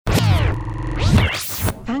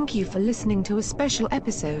Thank you for listening to a special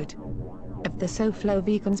episode of the SoFlo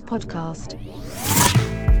Vegans podcast.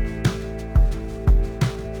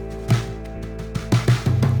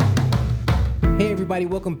 Hey everybody,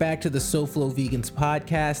 welcome back to the SoFlo Vegans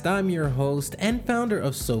podcast. I'm your host and founder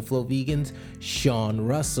of SoFlo Vegans, Sean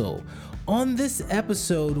Russell. On this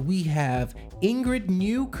episode, we have Ingrid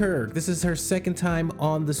Newkirk. This is her second time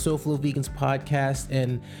on the SoFlo Vegans podcast,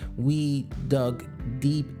 and we dug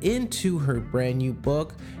deep into her brand new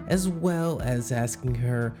book, as well as asking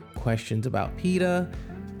her questions about PETA,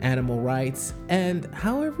 animal rights, and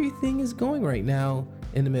how everything is going right now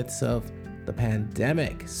in the midst of the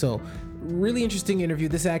pandemic. So, really interesting interview.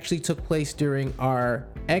 This actually took place during our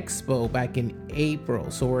expo back in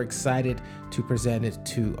April, so we're excited to present it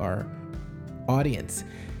to our audience.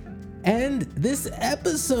 And this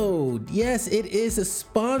episode, yes, it is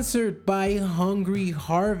sponsored by Hungry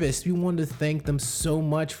Harvest. We want to thank them so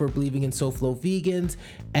much for believing in SoFlo Vegans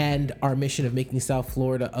and our mission of making South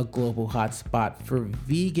Florida a global hotspot for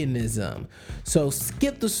veganism. So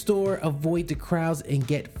skip the store, avoid the crowds, and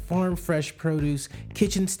get farm fresh produce,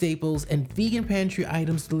 kitchen staples, and vegan pantry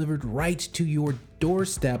items delivered right to your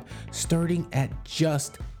doorstep, starting at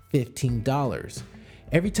just $15.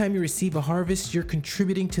 Every time you receive a harvest, you're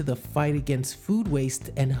contributing to the fight against food waste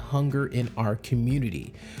and hunger in our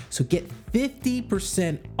community. So get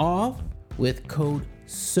 50% off with code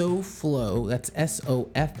SOFLO, that's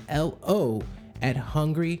SOFLO, at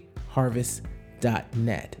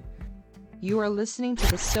hungryharvest.net. You are listening to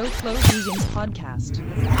the SoFlo Vegans podcast.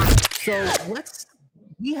 So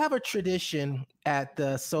we have a tradition at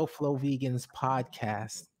the SoFlo Vegans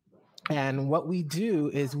podcast. And what we do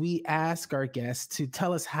is we ask our guests to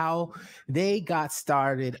tell us how they got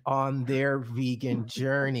started on their vegan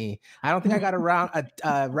journey. I don't think I got around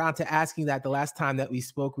to asking that the last time that we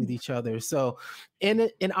spoke with each other. So in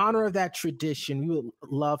honor of that tradition, we would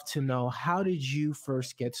love to know, how did you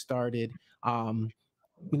first get started?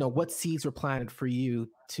 What seeds were planted for you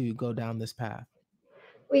to go down this path?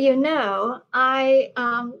 Well, I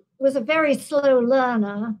was a very slow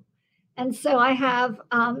learner. And so I have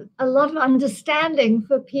a lot of understanding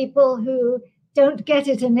for people who don't get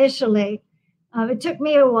it initially. It took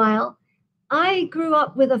me a while. I grew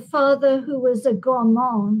up with a father who was a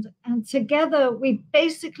gourmand, and together we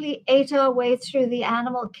basically ate our way through the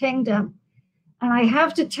animal kingdom. And I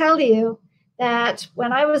have to tell you that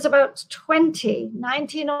when I was about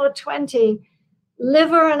 19 or 20,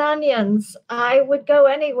 liver and onions, I would go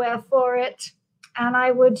anywhere for it. And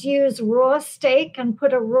I would use raw steak and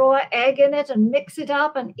put a raw egg in it and mix it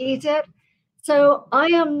up and eat it. So I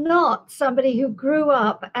am not somebody who grew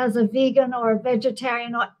up as a vegan or a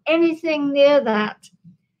vegetarian or anything near that.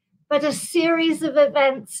 But a series of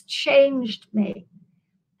events changed me.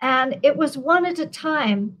 And it was one at a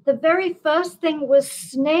time. The very first thing was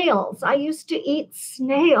snails. I used to eat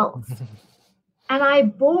snails. And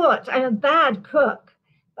I'm a bad cook.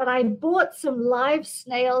 But I bought some live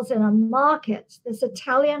snails in a market, this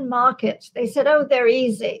Italian market. They said, oh, they're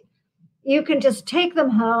easy. You can just take them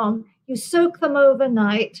home, you soak them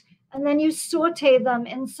overnight, and then you saute them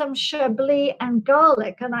in some chablis and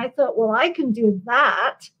garlic. And I thought, well, I can do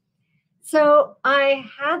that. So I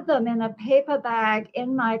had them in a paper bag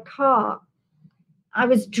in my car. I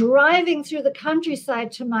was driving through the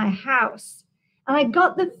countryside to my house, and I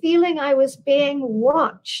got the feeling I was being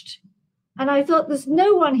watched. And I thought, there's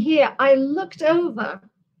no one here. I looked over,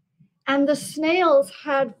 and the snails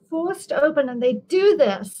had forced open, and they do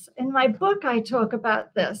this. In my book, I talk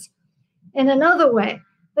about this in another way,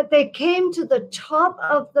 but they came to the top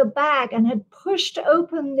of the bag and had pushed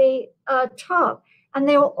open the top, and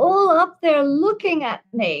they were all up there looking at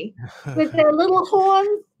me with their little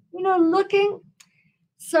horns, looking.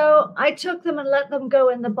 So I took them and let them go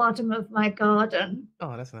in the bottom of my garden.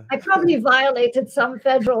 Oh, that's nice. I probably violated some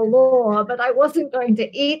federal law, but I wasn't going to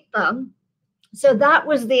eat them. So that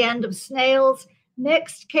was the end of snails.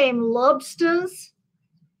 Next came lobsters.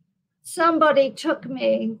 Somebody took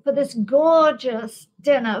me for this gorgeous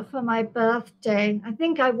dinner for my birthday. I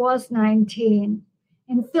think I was 19,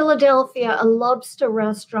 in Philadelphia, a lobster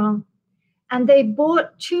restaurant. And they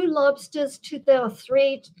brought 2 lobsters to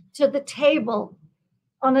the table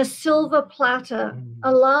on a silver platter,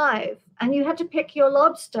 alive, and you had to pick your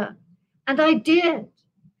lobster. And I did.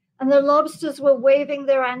 And the lobsters were waving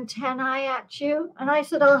their antennae at you. And I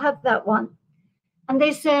said, I'll have that one. And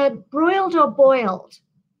they said, broiled or boiled?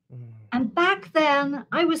 And back then,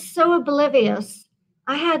 I was so oblivious.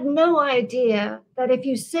 I had no idea that if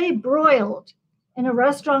you say broiled in a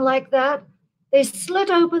restaurant like that, they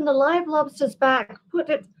slit open the live lobster's back,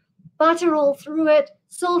 put butter all through it,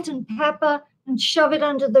 salt and pepper, and shove it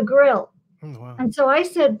under the grill. Oh, wow. And so I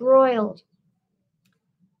said broiled.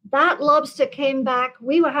 That lobster came back.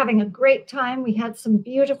 We were having a great time. We had some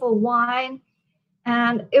beautiful wine,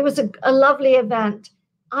 and it was a lovely event.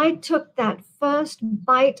 I took that first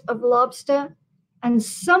bite of lobster, and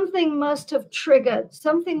something must have triggered,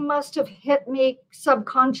 something must have hit me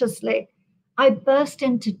subconsciously. I burst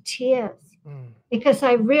into tears because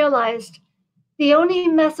I realized the only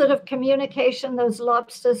method of communication those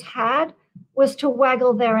lobsters had was to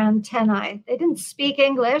waggle their antennae. They didn't speak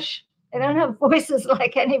English. They don't have voices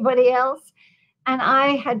like anybody else. And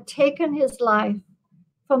I had taken his life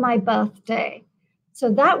for my birthday.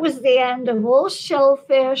 So that was the end of all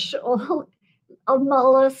shellfish, all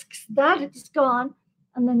mollusks. That is gone.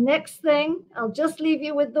 And the next thing, I'll just leave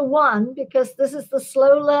you with the one, because this is the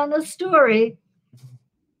slow learner story.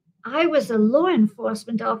 I was a law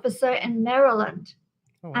enforcement officer in Maryland.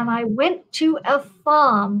 Oh, and I went to a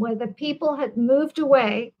farm where the people had moved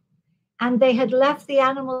away and they had left the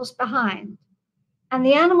animals behind. And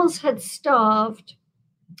the animals had starved.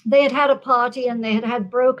 They had had a party and they had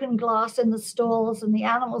had broken glass in the stalls and the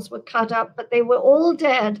animals were cut up, but they were all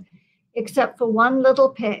dead except for one little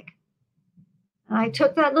pig. And I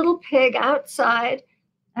took that little pig outside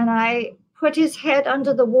and I put his head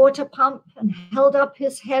under the water pump and held up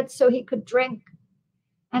his head so he could drink.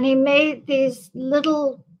 And he made these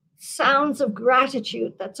little sounds of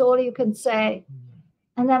gratitude. That's all you can say.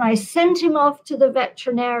 And then I sent him off to the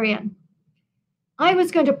veterinarian. I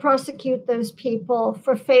was going to prosecute those people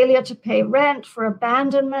for failure to pay rent, for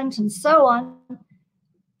abandonment, and so on.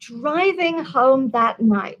 Driving home that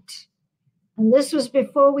night, and this was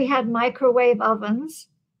before we had microwave ovens,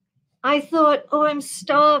 I thought, oh, I'm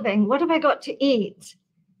starving. What have I got to eat?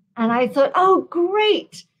 And I thought, oh,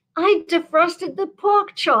 great. I defrosted the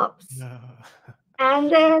pork chops. no.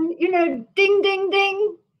 And then, ding, ding,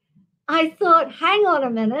 ding. I thought, hang on a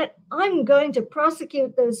minute. I'm going to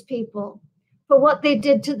prosecute those people for what they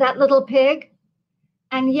did to that little pig.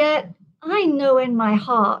 And yet I know in my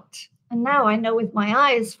heart, and now I know with my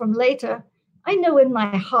eyes from later, I know in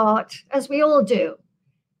my heart, as we all do,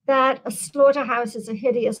 that a slaughterhouse is a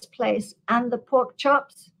hideous place. And the pork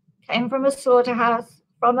chops came from a slaughterhouse,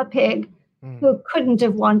 from a pig who couldn't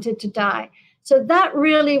have wanted to die. So that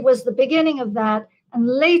really was the beginning of that. And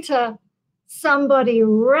later, somebody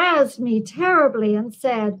razzed me terribly and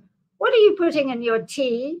said, what are you putting in your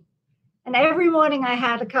tea? And every morning I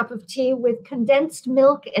had a cup of tea with condensed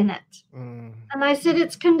milk in it. And I said,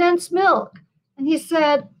 it's condensed milk. And he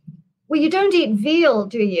said, well, you don't eat veal,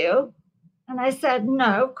 do you? And I said,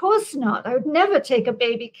 no, of course not. I would never take a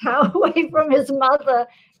baby cow away from his mother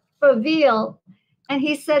for veal. And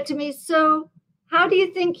he said to me, so how do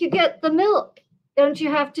you think you get the milk? Don't you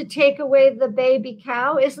have to take away the baby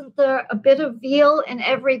cow? Isn't there a bit of veal in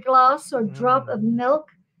every glass or drop of milk?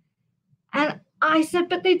 And I said,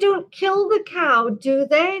 but they don't kill the cow, do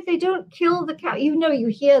they? They don't kill the cow. You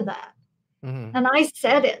hear that. And I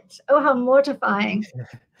said it. Oh, how mortifying.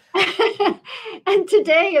 And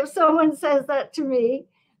today, if someone says that to me,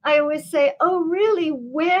 I always say, oh, really?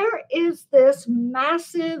 Where is this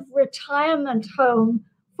massive retirement home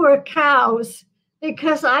for cows?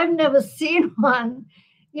 Because I've never seen one.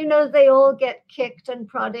 They all get kicked and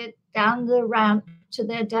prodded down the ramp to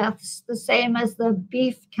their deaths, the same as the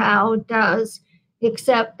beef cow does,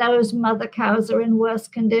 except those mother cows are in worse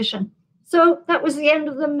condition. So that was the end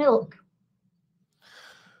of the milk.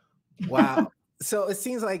 Wow. So it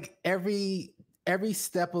seems like every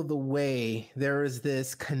step of the way, there is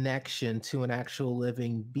this connection to an actual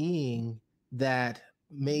living being that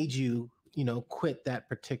made you, quit that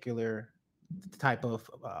particular type of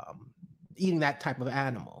eating that type of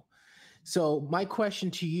animal. So my question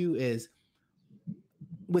to you is,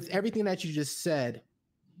 with everything that you just said,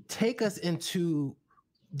 take us into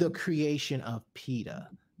the creation of PETA,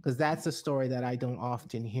 because that's a story that I don't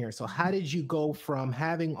often hear. So how did you go from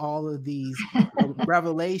having all of these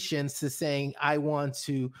revelations to saying, I want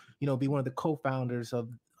to, be one of the co-founders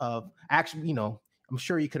of actually, I'm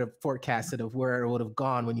sure you could have forecasted of where it would have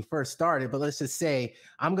gone when you first started, but let's just say,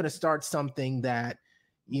 I'm going to start something that,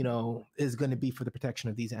 is going to be for the protection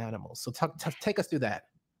of these animals. So take us through that.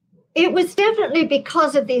 It was definitely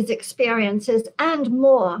because of these experiences and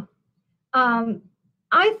more.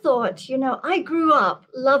 I thought, I grew up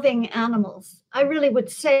loving animals. I really would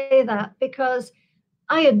say that because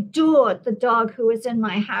I adored the dog who was in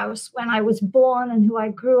my house when I was born and who I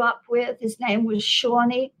grew up with. His name was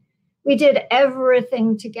Shawnee. We did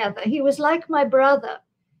everything together. He was like my brother.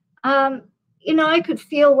 I could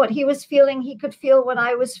feel what he was feeling. He could feel what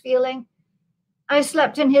I was feeling. I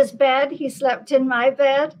slept in his bed. He slept in my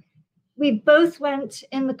bed. we both went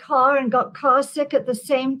in the car and got car sick at the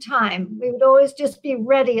same time. We would always just be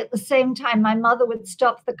ready at the same time. My mother would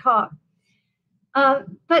stop the car.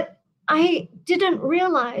 But I didn't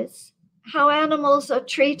realize how animals are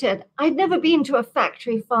treated. I'd never been to a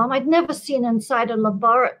factory farm. I'd never seen inside a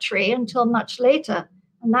laboratory until much later.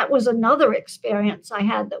 And that was another experience I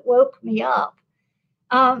had that woke me up.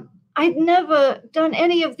 I'd never done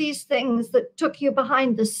any of these things that took you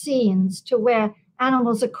behind the scenes to where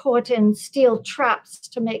animals are caught in steel traps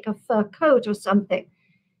to make a fur coat or something.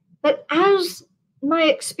 But as my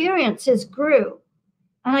experiences grew,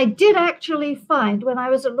 and I did actually find when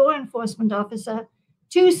I was a law enforcement officer,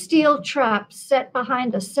 2 steel traps set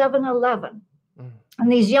behind a 7-Eleven.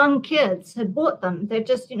 And these young kids had bought them. They're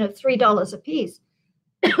just, $3 a piece.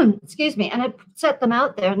 Excuse me. And I'd set them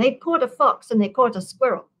out there, and they caught a fox and they caught a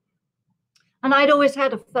squirrel. And I'd always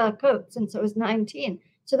had a fur coat since I was 19.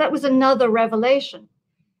 So that was another revelation.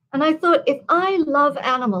 And I thought, if I love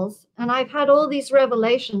animals and I've had all these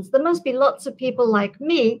revelations, there must be lots of people like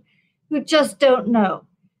me who just don't know.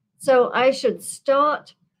 So I should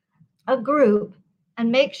start a group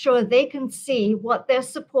and make sure they can see what they're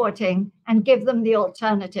supporting and give them the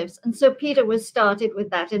alternatives. And so PETA was started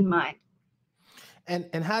with that in mind.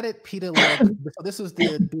 And how did PETA look? So this was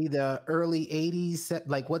the early 80s.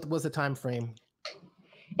 Like, what was the time frame?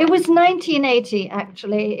 It was 1980,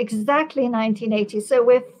 actually, exactly 1980. So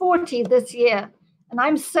we're 40 this year, and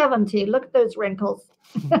I'm 70. Look at those wrinkles.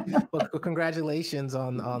 Well, congratulations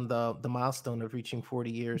on the milestone of reaching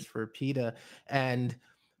 40 years for PETA. And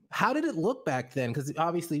how did it look back then? Because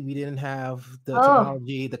obviously we didn't have the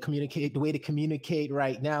technology, the way to communicate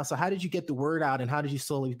right now. So how did you get the word out, and how did you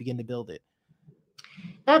slowly begin to build it?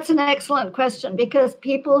 That's an excellent question, because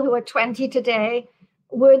people who are 20 today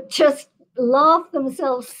would just laugh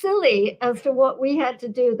themselves silly as to what we had to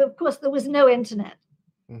do. Of course, there was no internet.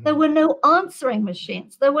 Mm-hmm. There were no answering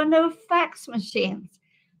machines. There were no fax machines.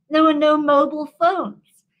 There were no mobile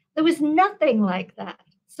phones. There was nothing like that.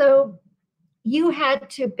 So you had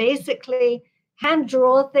to basically hand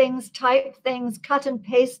draw things, type things, cut and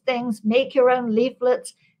paste things, make your own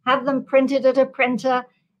leaflets, have them printed at a printer,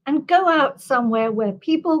 and go out somewhere where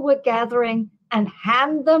people were gathering and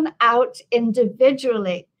hand them out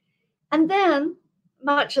individually. And then,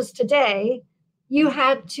 much as today, you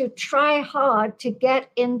had to try hard to get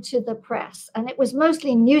into the press. And it was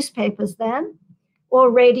mostly newspapers then, or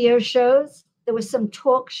radio shows. There were some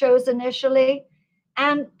talk shows initially.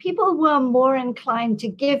 And people were more inclined to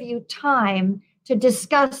give you time to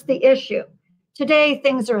discuss the issue. Today,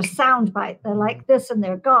 things are a soundbite. They're like this and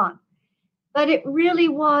they're gone. But it really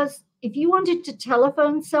was, if you wanted to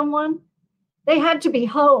telephone someone, they had to be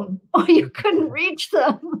home or you couldn't reach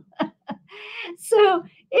them. So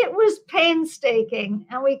it was painstaking.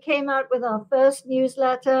 And we came out with our first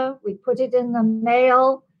newsletter. We put it in the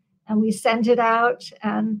mail and we sent it out.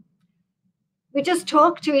 And we just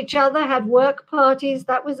talked to each other, had work parties.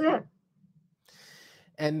 That was it.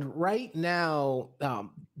 And right now,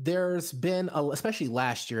 there's been, especially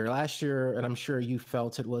last year, and I'm sure you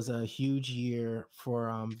felt it was a huge year for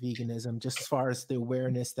veganism, just as far as the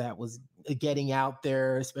awareness that was getting out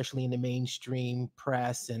there, especially in the mainstream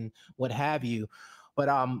press and what have you. But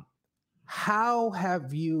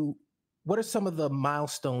what are some of the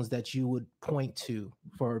milestones that you would point to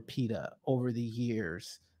for PETA over the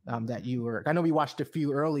years that you were, I know we watched a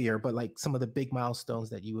few earlier, but like some of the big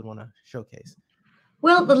milestones that you would want to showcase?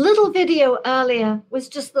 Well, the little video earlier was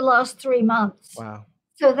just the last 3 months. Wow.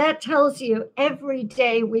 So that tells you every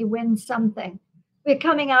day we win something. We're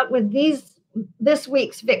coming out with this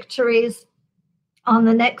week's victories on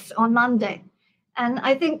Monday. And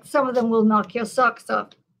I think some of them will knock your socks off.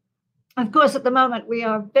 Of course, at the moment, we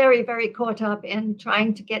are very, very caught up in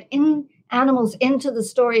trying to get animals into the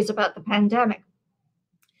stories about the pandemic.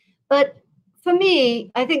 But for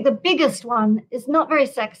me, I think the biggest one is not very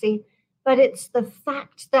sexy, but it's the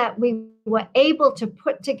fact that we were able to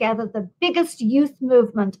put together the biggest youth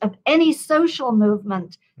movement of any social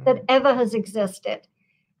movement that ever has existed.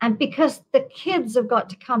 And because the kids have got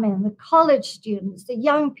to come in, the college students, the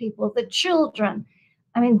young people, the children,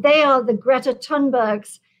 I mean, they are the Greta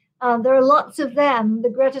Thunbergs. There are lots of them, the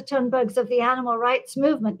Greta Thunbergs of the animal rights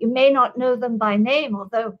movement. You may not know them by name,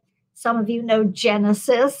 although some of you know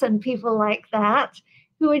Genesis and people like that,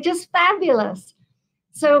 who are just fabulous.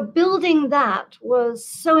 So building that was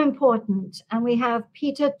so important. And we have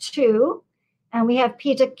PETA 2, and we have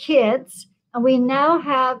PETA Kids, and we now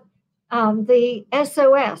have the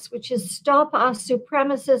SOS, which is Stop Our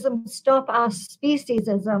Supremacism, Stop Our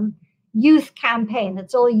Speciesism youth campaign.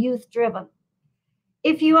 It's all youth driven.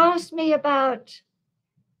 If you ask me about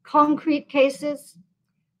concrete cases,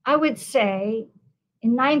 I would say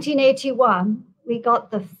in 1981, we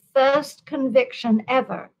got the first conviction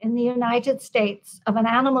ever in the United States of an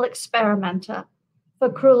animal experimenter for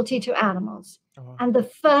cruelty to animals, and the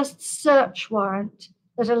first search warrant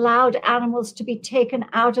that allowed animals to be taken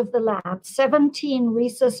out of the lab. 17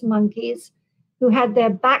 rhesus monkeys who had their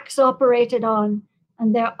backs operated on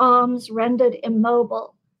and their arms rendered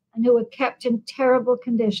immobile and who were kept in terrible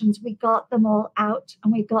conditions. We got them all out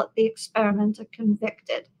and we got the experimenter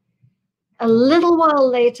convicted. A little while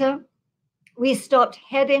later, we stopped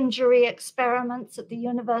head injury experiments at the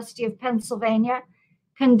University of Pennsylvania,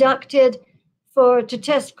 conducted to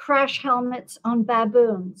test crash helmets on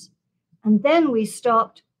baboons. And then we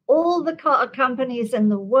stopped all the car companies in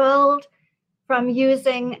the world from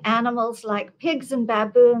using animals like pigs and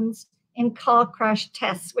baboons in car crash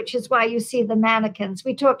tests, which is why you see the mannequins.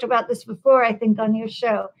 We talked about this before, I think, on your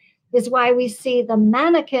show. Is why we see the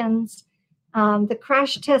mannequins, the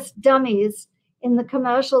crash test dummies in the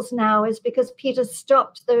commercials now, is because PETA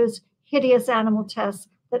stopped those hideous animal tests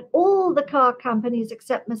that all the car companies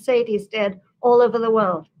except Mercedes did all over the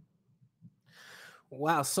world.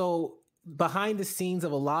 Wow. So behind the scenes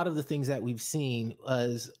of a lot of the things that we've seen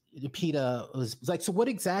was PETA was like, so what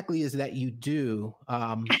exactly is that you do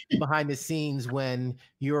behind the scenes when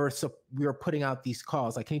you're putting out these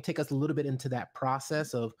calls? Like, can you take us a little bit into that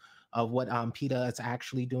process of what PETA is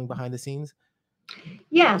actually doing behind the scenes?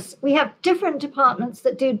 Yes, we have different departments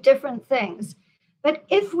that do different things. But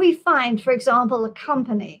if we find, for example, a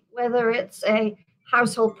company, whether it's a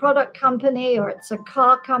household product company or it's a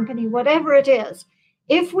car company, whatever it is,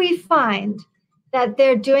 if we find that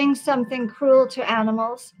they're doing something cruel to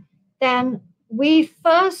animals, then we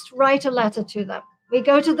first write a letter to them. We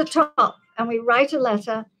go to the top and we write a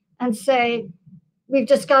letter and say, we've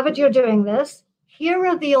discovered you're doing this. Here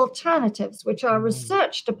are the alternatives, which our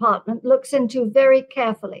research department looks into very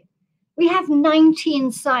carefully. We have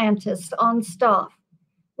 19 scientists on staff.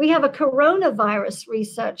 We have a coronavirus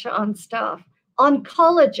researcher on staff,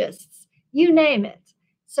 oncologists, you name it.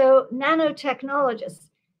 So nanotechnologists.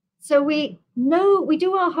 So we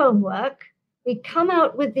do our homework. We come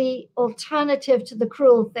out with the alternative to the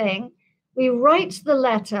cruel thing. We write the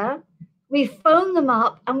letter. We phone them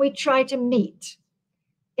up and we try to meet.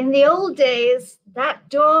 In the old days, that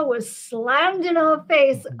door was slammed in our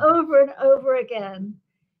face over and over again.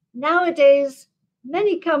 Nowadays,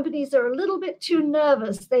 many companies are a little bit too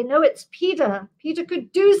nervous. They know it's PETA. PETA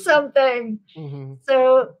could do something. Mm-hmm.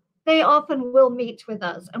 So they often will meet with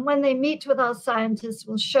us. And when they meet with our scientists,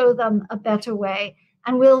 we'll show them a better way.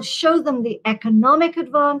 And we'll show them the economic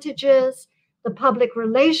advantages, the public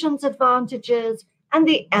relations advantages, and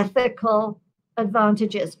the ethical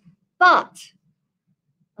advantages. But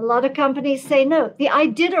a lot of companies say no. The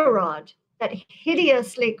Iditarod, that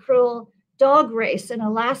hideously cruel dog race in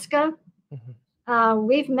Alaska,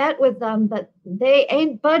 we've met with them, but they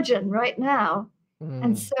ain't budging right now.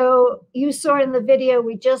 And so you saw in the video,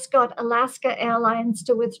 we just got Alaska Airlines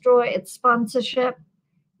to withdraw its sponsorship.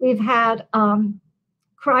 We've had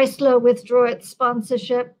Chrysler withdraw its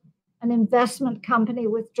sponsorship, an investment company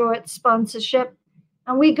withdraw its sponsorship.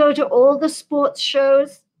 And we go to all the sports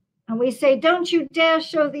shows and we say, don't you dare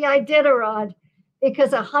show the Iditarod,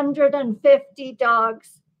 because 150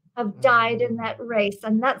 dogs have died in that race.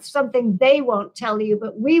 And that's something they won't tell you,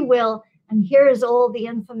 but we will. And here is all the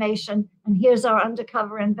information. And here's our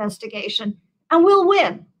undercover investigation. And we'll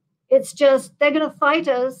win. It's just they're going to fight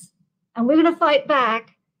us and we're going to fight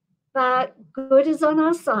back. But good is on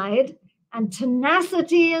our side. And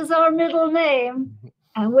tenacity is our middle name.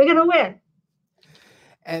 And we're going to win.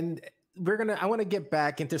 And I want to get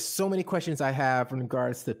back into so many questions I have in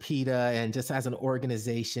regards to PETA and just as an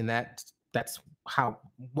organization. That's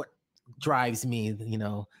what drives me,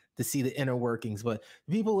 to see the inner workings. But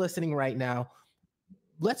people listening right now,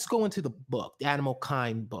 let's go into the book, the Animal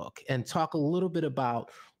Kind book, and talk a little bit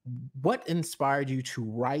about what inspired you to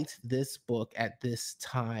write this book at this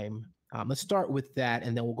time. Let's start with that,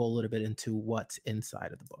 and then we'll go a little bit into what's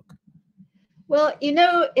inside of the book. Well,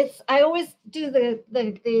 I always do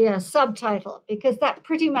the subtitle because that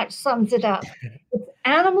pretty much sums it up. It's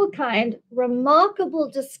Animal Kind, Remarkable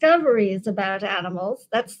Discoveries About Animals.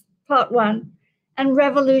 That's part one. And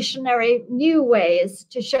revolutionary new ways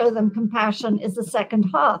to show them compassion is the second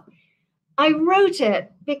half. I wrote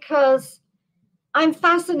it because I'm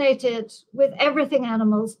fascinated with everything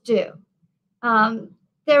animals do.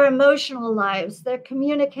 Their emotional lives, their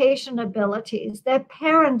communication abilities, their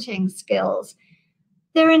parenting skills,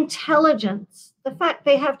 their intelligence, the fact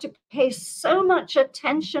they have to pay so much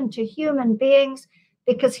attention to human beings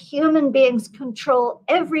because human beings control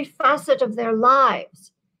every facet of their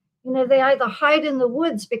lives. They either hide in the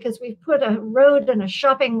woods because we've put a road and a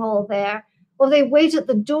shopping mall there, or they wait at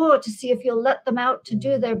the door to see if you'll let them out to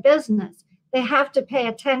do their business. They have to pay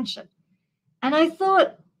attention. And I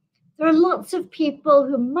thought, there are lots of people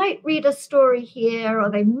who might read a story here, or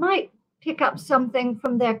they might pick up something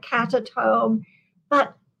from their cat at home,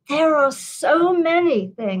 but there are so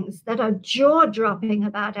many things that are jaw-dropping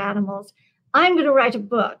about animals. I'm going to write a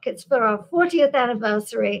book. It's for our 40th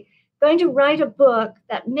anniversary. Going to write a book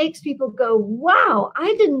that makes people go, wow,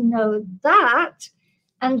 I didn't know that.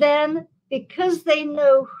 And then because they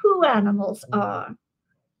know who animals are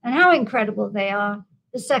and how incredible they are,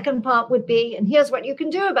 the second part would be, and here's what you can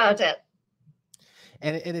do about it.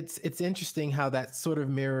 And it's interesting how that sort of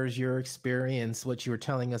mirrors your experience, what you were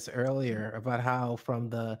telling us earlier about how from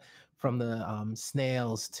the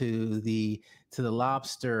snails to the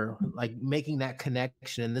lobster, like making that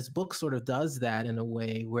connection. And this book sort of does that in a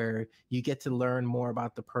way where you get to learn more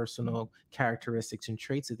about the personal characteristics and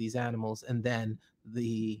traits of these animals, and then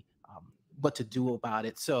the what to do about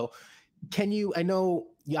it. So I know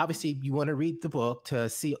you obviously you want to read the book to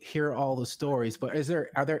hear all the stories, but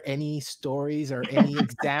are there any stories or any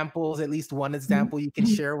examples, at least one example you can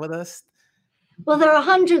share with us? Well, there are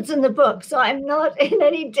hundreds in the book, so I'm not in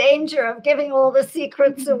any danger of giving all the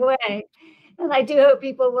secrets away. And I do hope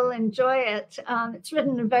people will enjoy it. It's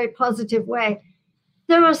written in a very positive way.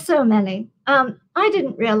 There are so many. I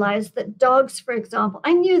didn't realize that dogs, for example,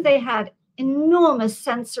 I knew they had enormous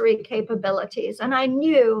sensory capabilities, and I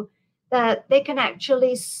knew that they can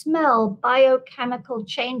actually smell biochemical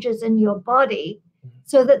changes in your body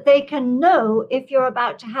so that they can know if you're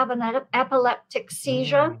about to have an epileptic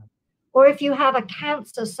seizure or if you have a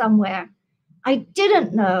cancer somewhere. I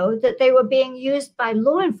didn't know that they were being used by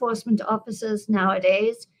law enforcement officers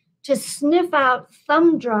nowadays to sniff out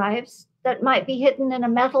thumb drives that might be hidden in a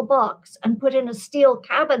metal box and put in a steel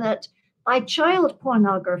cabinet by child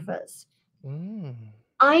pornographers.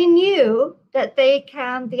 I knew that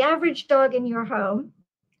the average dog in your home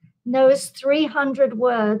knows 300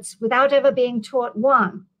 words without ever being taught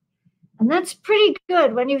one. And that's pretty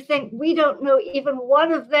good when you think we don't know even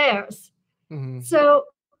one of theirs. So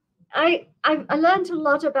I learned a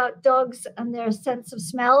lot about dogs and their sense of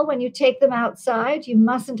smell. When you take them outside, you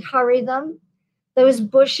mustn't hurry them. Those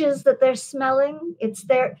bushes that they're smelling, it's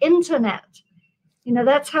their internet.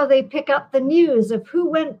 That's how they pick up the news of who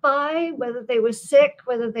went by, whether they were sick,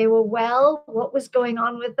 whether they were well, what was going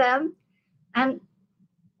on with them, and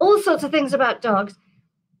all sorts of things about dogs.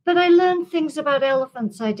 But I learned things about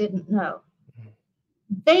elephants I didn't know.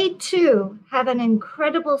 They too have an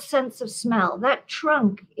incredible sense of smell. That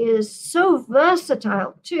trunk is so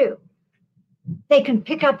versatile too. They can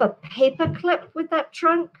pick up a paper clip with that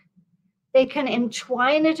trunk. They can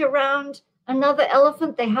entwine it around another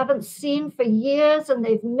elephant they haven't seen for years and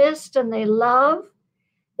they've missed and they love.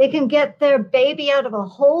 They can get their baby out of a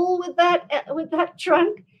hole with that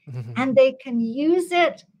trunk, and they can use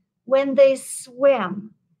it when they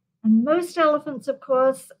swim. And most elephants, of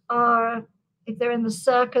course, if they're in the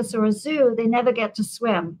circus or a zoo, they never get to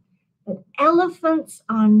swim. But elephants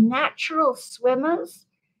are natural swimmers.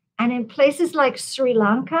 And in places like Sri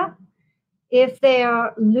Lanka, if they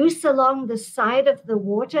are loose along the side of the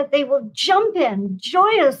water, they will jump in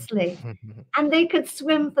joyously. And they could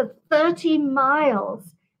swim for 30 miles.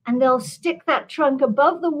 And they'll stick that trunk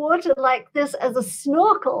above the water like this as a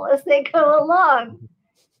snorkel as they go along.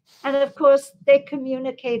 And of course, they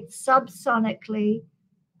communicate subsonically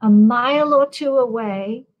a mile or two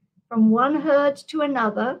away from one herd to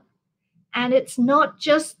another. And it's not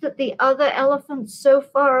just that the other elephants so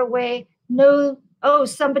far away know, oh,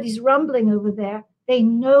 somebody's rumbling over there. They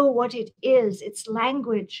know what it is. It's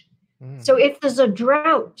language. So if there's a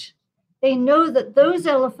drought, they know that those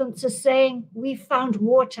elephants are saying, we found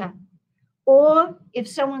water. Or if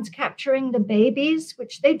someone's capturing the babies,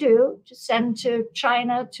 which they do, to send to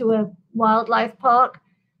China to a wildlife park,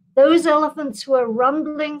 those elephants who are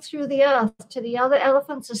rumbling through the earth to the other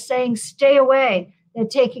elephants are saying, stay away. They're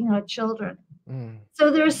taking our children.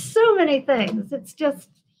 So there's so many things. It's just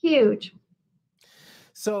huge.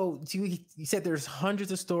 So you said there's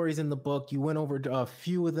hundreds of stories in the book. You went over a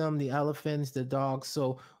few of them, the elephants, the dogs.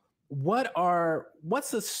 So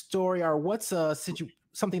what's a story or what's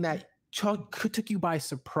something that took you by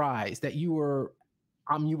surprise, that you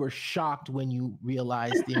were shocked when you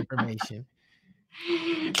realized the information?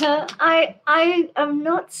 I am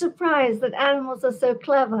not surprised that animals are so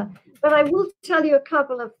clever, but I will tell you a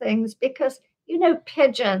couple of things because,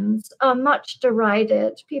 pigeons are much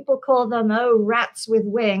derided. People call them, rats with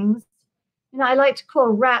wings. I like to call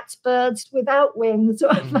rats birds without wings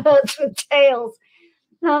or birds with tails.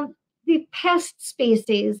 The the pest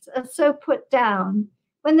species are so put down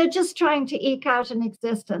when they're just trying to eke out an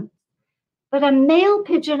existence. But a male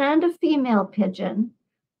pigeon and a female pigeon,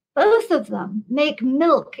 both of them make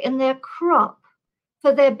milk in their crop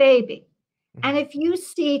for their baby. And if you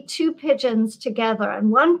see two pigeons together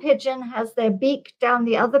and one pigeon has their beak down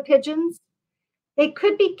the other pigeon's, they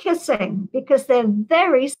could be kissing because they're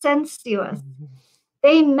very sensuous.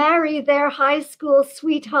 They marry their high school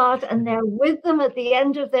sweetheart and they're with them at the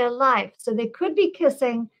end of their life. So they could be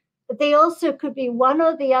kissing, but they also could be one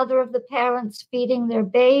or the other of the parents feeding their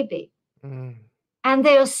baby. And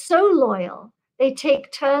they are so loyal. They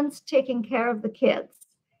take turns taking care of the kids.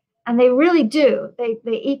 And they really do. They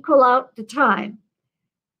equal out the time.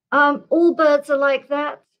 All birds are like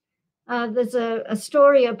that. There's a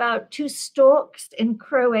story about two storks in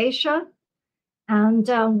Croatia. And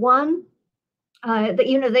one,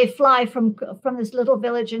 they fly from this little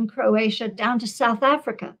village in Croatia down to South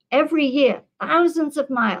Africa every year, thousands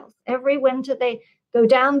of miles. Every winter they go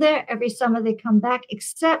down there. Every summer they come back,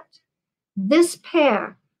 except this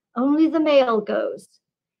pair, only the male goes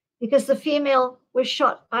because the female was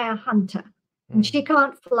shot by a hunter and she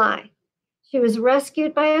can't fly. She was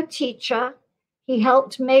rescued by a teacher. He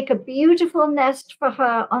helped make a beautiful nest for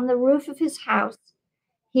her on the roof of his house.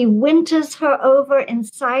 He winters her over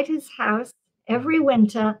inside his house every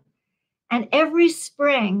winter. And every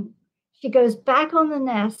spring, she goes back on the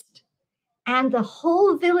nest and the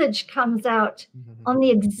whole village comes out on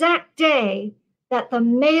the exact day that the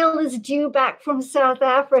male is due back from South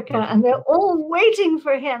Africa, and they're all waiting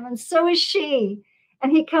for him, and so is she.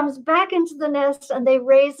 And he comes back into the nest, and they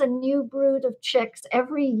raise a new brood of chicks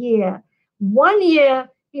every year. One year,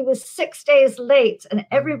 he was 6 days late, and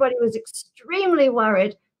everybody was extremely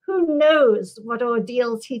worried. Who knows what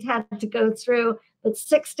ordeals he'd had to go through, but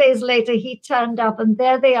 6 days later, he turned up, and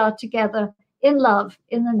there they are together in love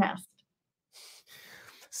in the nest.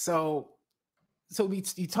 So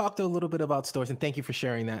you talked a little bit about stories, and thank you for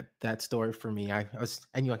sharing that story for me. I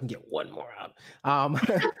knew I can get one more out. I'll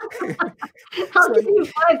give you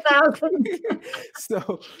 5,000.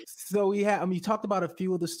 So we have. You talked about a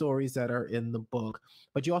few of the stories that are in the book,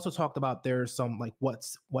 but you also talked about there's some like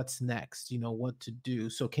what's next. What to do.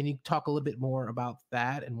 So can you talk a little bit more about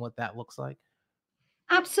that and what that looks like?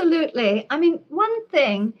 Absolutely. I mean, one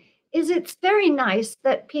thing is it's very nice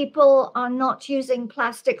that people are not using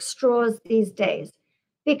plastic straws these days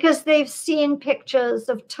because they've seen pictures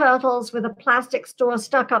of turtles with a plastic straw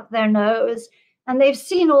stuck up their nose, and they've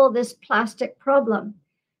seen all this plastic problem.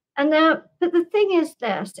 But the thing is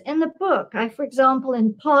this, in the book, for example,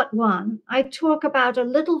 in part 1, I talk about a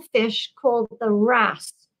little fish called the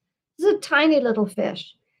wrasse. It's a tiny little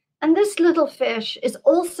fish. And this little fish is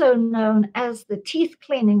also known as the teeth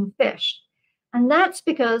cleaning fish. And that's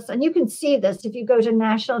because, and you can see this if you go to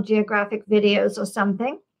National Geographic videos or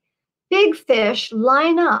something, big fish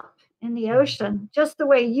line up in the ocean just the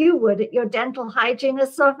way you would at your dental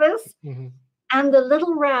hygienist's office. And the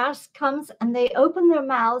little wrasse comes and they open their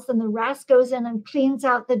mouths and the wrasse goes in and cleans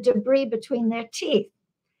out the debris between their teeth.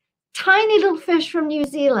 Tiny little fish from New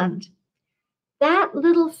Zealand. That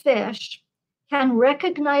little fish can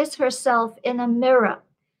recognize herself in a mirror.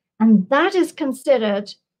 And that is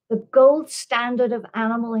considered the gold standard of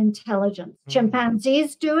animal intelligence.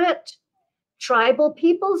 Chimpanzees do it. Tribal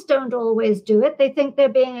peoples don't always do it. They think they're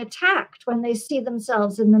being attacked when they see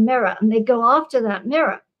themselves in the mirror and they go after that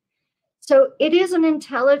mirror. So it is an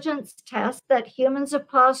intelligence test that humans have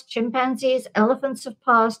passed, chimpanzees, elephants have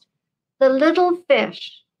passed. The little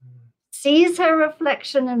fish sees her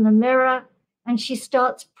reflection in the mirror and she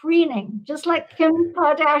starts preening, just like Kim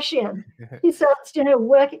Kardashian. She starts,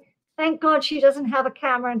 working. Thank God she doesn't have a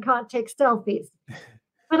camera and can't take selfies.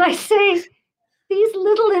 But I say, these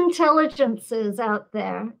little intelligences out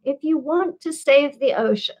there, if you want to save the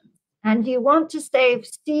ocean and you want to save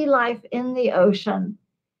sea life in the ocean,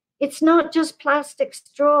 it's not just plastic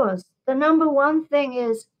straws. The number one thing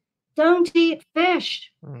is don't eat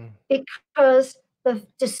fish because the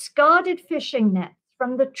discarded fishing nets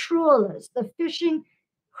from the trawlers, the fishing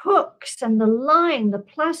hooks and the line, the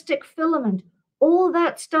plastic filament, all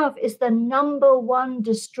that stuff is the number one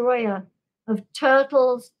destroyer of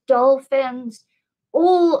turtles, dolphins,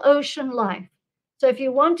 all ocean life. So if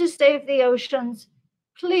you want to save the oceans,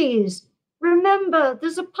 please remember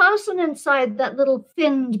there's a person inside that little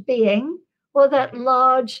finned being or that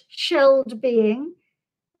large shelled being.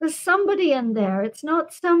 There's somebody in there. It's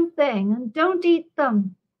not something, and don't eat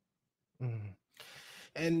them.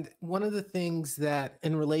 And one of the things that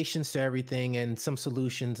in relations to everything and some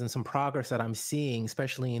solutions and some progress that I'm seeing,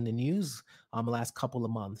 especially in the news the last couple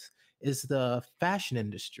of months, is the fashion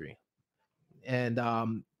industry. And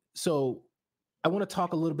So I want to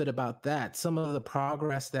talk a little bit about that. Some of the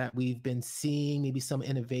progress that we've been seeing, maybe some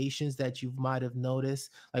innovations that you might have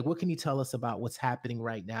noticed. Like, what can you tell us about what's happening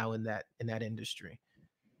right now in that industry?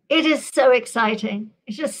 It is so exciting.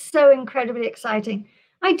 It's just so incredibly exciting.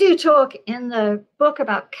 I do talk in the book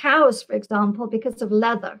about cows, for example, because of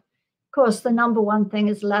leather. Of course, the number one thing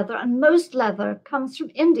is leather, and most leather comes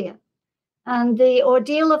from India. And the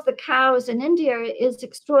ordeal of the cows in India is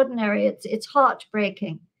extraordinary. It's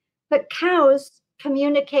heartbreaking. But cows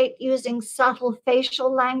communicate using subtle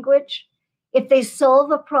facial language. If they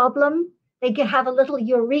solve a problem, they have a little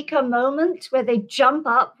eureka moment where they jump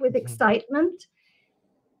up with excitement.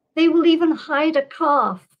 They will even hide a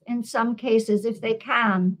calf in some cases if they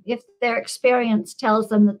can, if their experience tells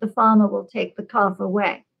them that the farmer will take the calf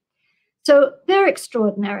away. So they're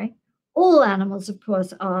extraordinary. All animals, of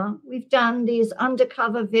course, are. We've done these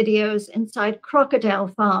undercover videos inside crocodile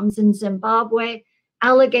farms in Zimbabwe,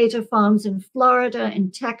 alligator farms in Florida,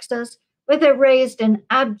 in Texas, where they're raised in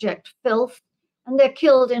abject filth and they're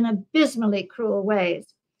killed in abysmally cruel ways.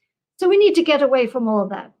 So we need to get away from all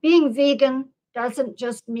that. Being vegan doesn't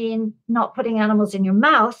just mean not putting animals in your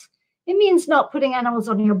mouth. It means not putting animals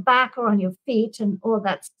on your back or on your feet and all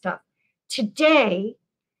that stuff. Today,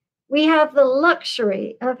 we have the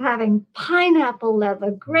luxury of having pineapple leather,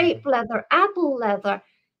 grape leather, apple leather.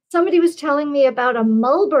 Somebody was telling me about a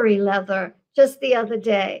mulberry leather just the other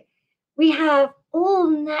day. We have all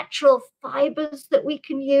natural fibers that we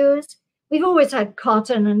can use. We've always had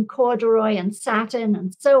cotton and corduroy and satin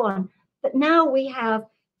and so on. But now we have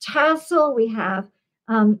tassel, we have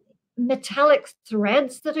metallic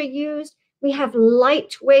threads that are used. We have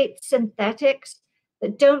lightweight synthetics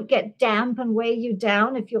that don't get damp and weigh you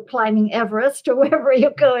down if you're climbing Everest or wherever you're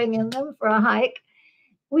going in them for a hike.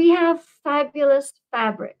 We have fabulous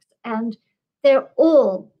fabrics, and they're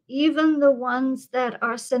all, even the ones that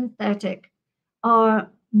are synthetic, are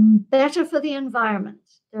better for the environment.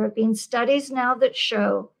 There have been studies now that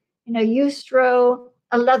show, you throw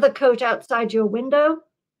a leather coat outside your window,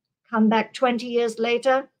 come back 20 years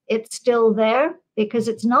later, it's still there because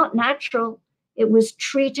it's not natural. It was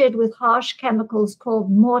treated with harsh chemicals called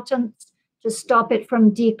mordants to stop it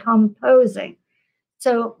from decomposing.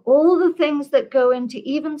 So all the things that go into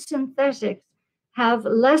even synthetics have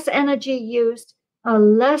less energy use, are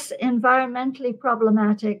less environmentally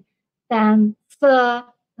problematic than fur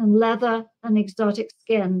and leather and exotic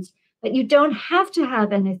skins. But you don't have to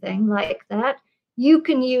have anything like that. You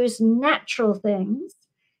can use natural things,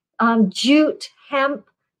 jute, hemp,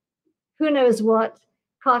 who knows what,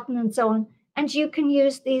 cotton and so on. And you can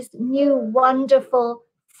use these new wonderful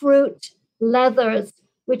fruit leathers,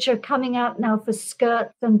 which are coming out now for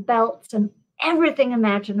skirts and belts and everything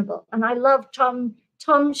imaginable. And I love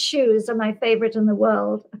Tom's shoes are my favorite in the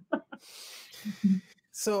world.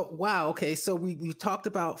 So, wow. Okay. So we talked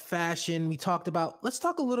about fashion. Let's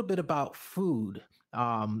talk a little bit about food.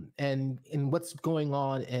 And what's going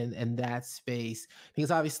on in that space,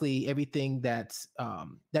 because obviously everything that's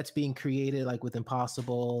being created, like with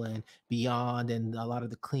Impossible and Beyond, and a lot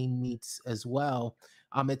of the clean meats as well,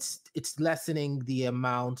 it's lessening the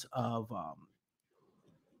amount of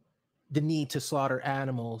the need to slaughter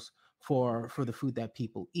animals for the food that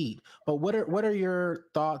people eat. But what are your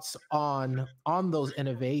thoughts on those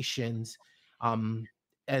innovations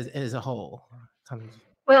as a whole?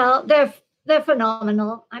 Well, they're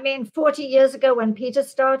phenomenal. I mean, 40 years ago when Peter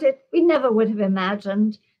started, we never would have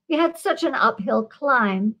imagined. We had such an uphill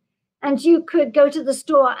climb, and you could go to the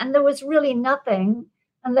store and there was really nothing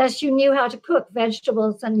unless you knew how to cook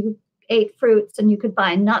vegetables and you ate fruits and you could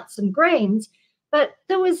buy nuts and grains. But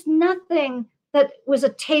there was nothing that was a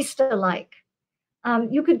taste alike.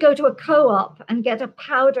 You could go to a co-op and get a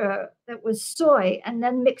powder that was soy and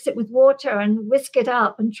then mix it with water and whisk it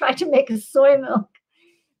up and try to make a soy milk.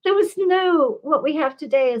 There was what we have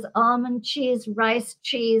today is almond cheese, rice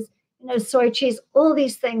cheese, soy cheese, all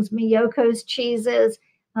these things, Miyoko's cheeses.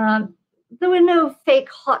 There were no fake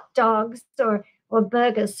hot dogs or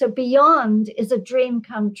burgers. So Beyond is a dream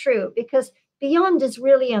come true, because Beyond is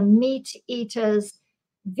really a meat eater's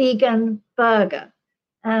vegan burger.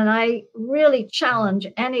 And I really challenge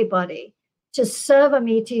anybody to serve a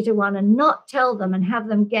meat eater one and not tell them and have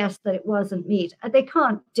them guess that it wasn't meat. They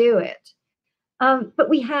can't do it. But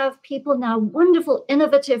we have people now, wonderful,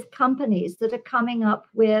 innovative companies that are coming up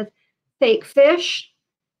with fake fish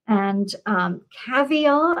and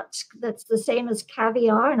caviar that's the same as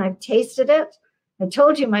caviar, and I've tasted it. I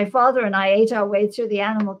told you my father and I ate our way through the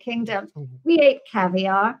animal kingdom. We ate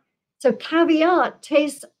caviar. So caviar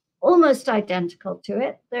tastes almost identical to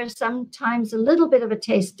it. There's sometimes a little bit of a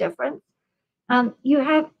taste difference. You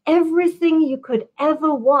have everything you could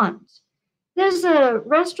ever want. There's a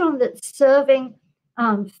restaurant that's serving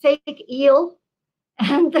fake eel,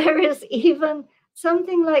 and there is even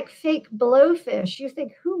something like fake blowfish. You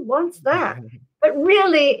think, who wants that? But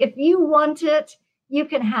really, if you want it, you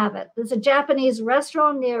can have it. There's a Japanese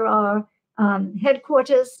restaurant near our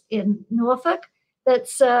headquarters in Norfolk that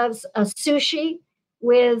serves a sushi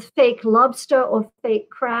with fake lobster or fake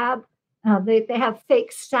crab. They have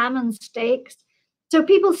fake salmon steaks. So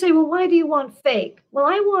people say, well, why do you want fake? Well,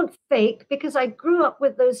 I want fake because I grew up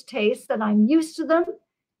with those tastes and I'm used to them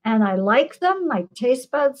and I like them. My taste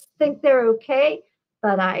buds think they're okay,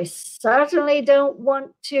 but I certainly don't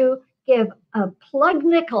want to give a plug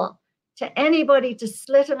nickel to anybody to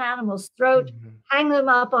slit an animal's throat, hang them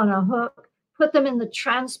up on a hook, put them in the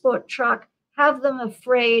transport truck, have them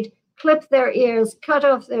afraid, clip their ears, cut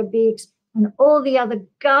off their beaks, and all the other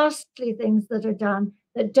ghastly things that are done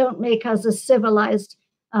that don't make us a civilized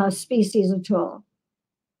species at all.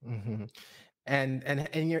 Mm-hmm. And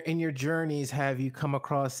in your journeys, have you come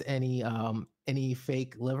across any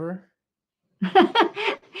fake liver? That's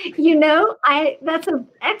an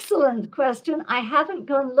excellent question. I haven't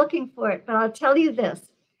gone looking for it, but I'll tell you this.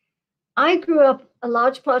 I grew up, a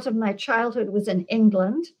large part of my childhood was in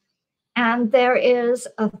England, and there is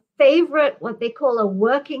a favorite, what they call a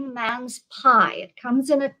working man's pie. It comes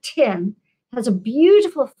in a tin, has a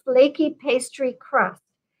beautiful flaky pastry crust,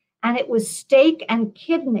 and it was steak and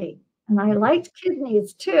kidney. And I liked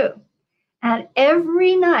kidneys too. And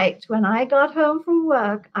every night when I got home from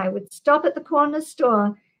work, I would stop at the corner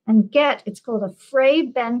store and it's called a Fray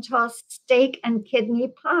Bentos steak and kidney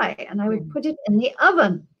pie. And I would put it in the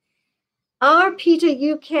oven. Our Peter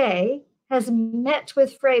UK has met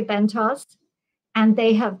with Fray Bentos, and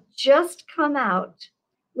they have just come out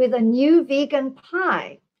with a new vegan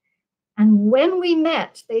pie. And when we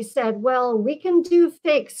met, they said, well, we can do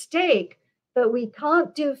fake steak, but we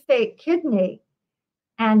can't do fake kidney.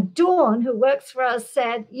 And Dawn, who works for us,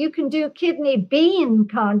 said, you can do kidney bean,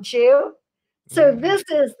 can't you? So this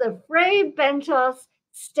is the Fray Bentos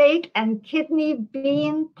steak and kidney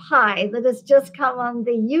bean pie that has just come on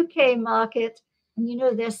the UK market.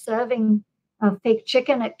 And they're serving fake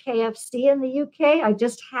chicken at KFC in the UK. I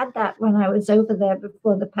just had that when I was over there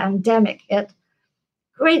before the pandemic hit.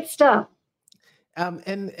 Great stuff.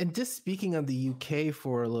 And just speaking of the UK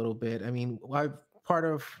for a little bit, I mean, part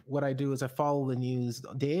of what I do is I follow the news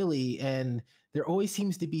daily, and there always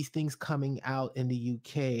seems to be things coming out in the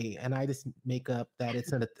UK, and I just make up that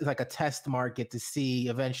it's like a test market to see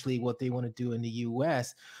eventually what they want to do in the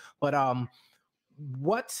US. But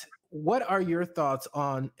what are your thoughts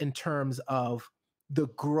in terms of the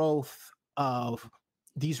growth of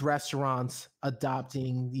these restaurants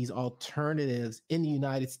adopting these alternatives in the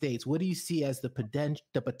United States? What do you see as the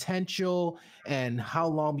potential, and how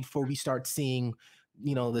long before we start seeing,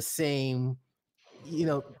 the same,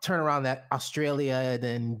 turnaround that Australia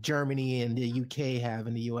and Germany and the UK have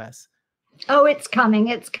in the US? Oh, it's coming.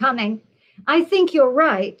 It's coming. I think you're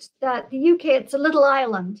right that the UK, it's a little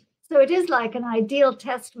island. So it is like an ideal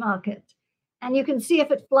test market. And you can see if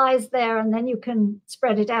it flies there, and then you can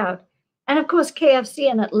spread it out. And of course, KFC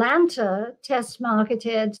in Atlanta test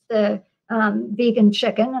marketed the vegan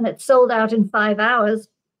chicken, and it sold out in 5 hours.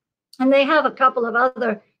 And they have a couple of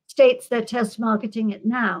other states that test marketing it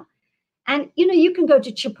now. And, you can go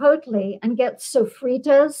to Chipotle and get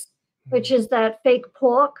sofritas, which is that fake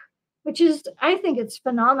pork, I think it's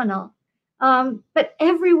phenomenal. But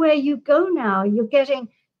everywhere you go now, you're getting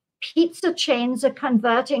pizza chains are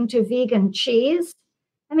converting to vegan cheese.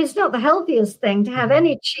 I mean, it's not the healthiest thing to have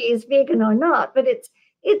any cheese, vegan or not, but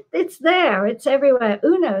it's there. It's everywhere.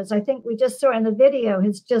 Uno's, I think we just saw in the video,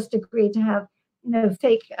 has just agreed to have,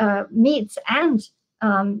 fake meats and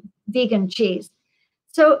vegan cheese.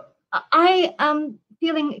 So I am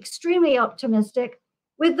feeling extremely optimistic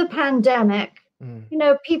with the pandemic.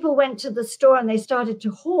 People went to the store and they started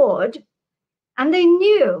to hoard, and they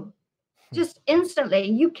knew just instantly,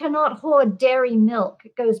 you cannot hoard dairy milk.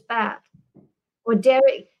 It goes bad. Or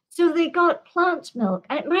dairy. So they got plant milk,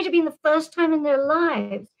 and it might have been the first time in their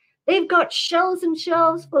lives. They've got shelves and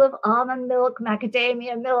shelves full of almond milk,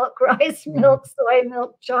 macadamia milk, rice milk, soy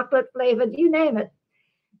milk, chocolate flavored, you name it.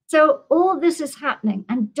 So all this is happening,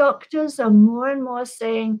 and doctors are more and more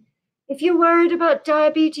saying, if you're worried about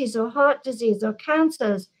diabetes or heart disease or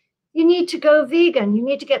cancers, you need to go vegan. You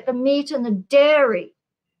need to get the meat and the dairy.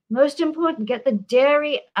 Most important, get the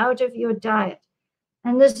dairy out of your diet.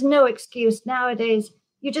 And there's no excuse nowadays.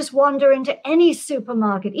 You just wander into any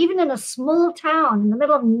supermarket, even in a small town in the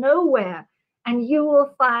middle of nowhere, and you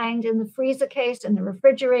will find in the freezer case, in the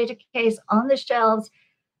refrigerator case, on the shelves,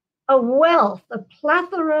 a wealth, a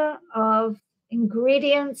plethora of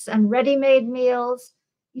ingredients and ready-made meals.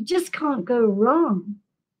 You just can't go wrong.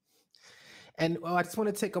 And I just want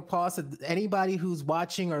to take a pause. Anybody who's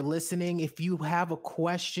watching or listening, if you have a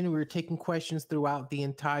question, we're taking questions throughout the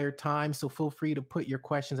entire time. So feel free to put your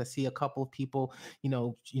questions. I see a couple of people,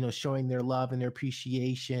 showing their love and their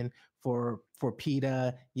appreciation for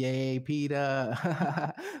PETA. Yay,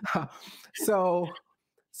 PETA. so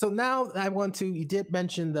so now you did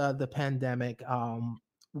mention the pandemic.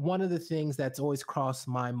 One of the things that's always crossed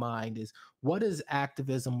my mind is, what does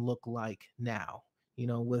activism look like now?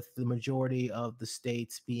 With the majority of the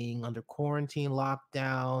states being under quarantine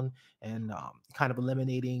lockdown, and kind of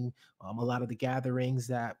eliminating a lot of the gatherings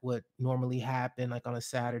that would normally happen, like on a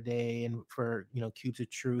Saturday, and for Cubes of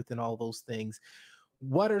Truth and all those things.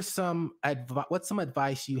 What's some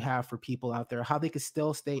advice you have for people out there, how they could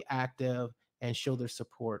still stay active and show their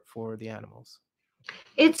support for the animals?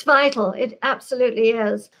 It's vital. It absolutely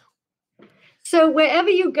is. So wherever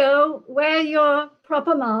you go, wear your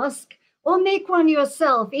proper mask, or make one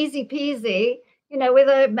yourself, easy peasy. With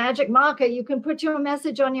a magic marker, you can put your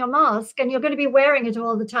message on your mask, and you're going to be wearing it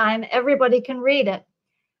all the time. Everybody can read it.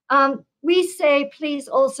 We say, please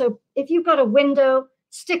also, if you've got a window,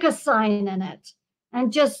 stick a sign in it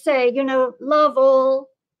and just say, love all,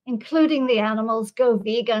 including the animals, go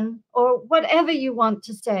vegan, or whatever you want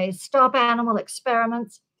to say, stop animal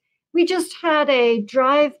experiments. We just had a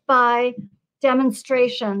drive-by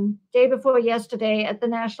demonstration day before yesterday at the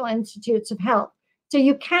National Institutes of Health. So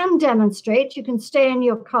you can demonstrate, you can stay in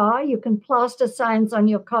your car, you can plaster signs on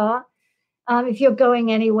your car. If you're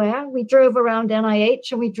going anywhere, we drove around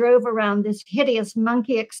NIH, and we drove around this hideous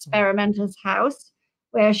monkey experimenter's house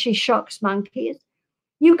where she shocks monkeys.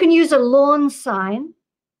 You can use a lawn sign.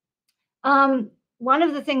 One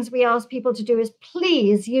of the things we ask people to do is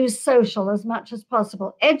please use social as much as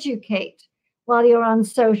possible. Educate while you're on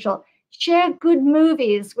social. Share good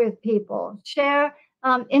movies with people. Share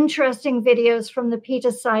interesting videos from the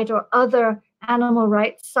PETA site or other animal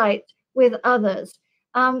rights sites with others.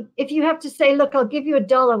 If you have to say, look, I'll give you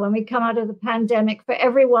 $1 when we come out of the pandemic for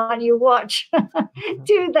everyone you watch,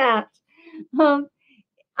 do that.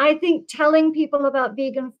 I think telling people about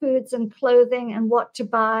vegan foods and clothing and what to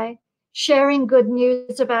buy, sharing good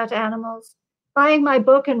news about animals, buying my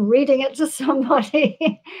book and reading it to somebody.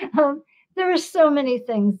 There are so many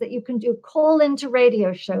things that you can do. Call into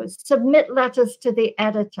radio shows, submit letters to the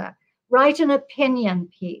editor, write an opinion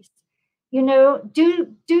piece.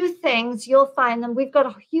 Do things, you'll find them. We've got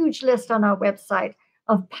a huge list on our website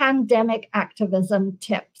of pandemic activism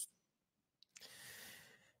tips.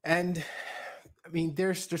 And I mean,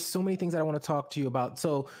 there's so many things that I want to talk to you about.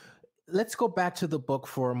 So let's go back to the book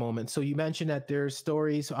for a moment. So you mentioned that there's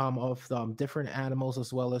stories of different animals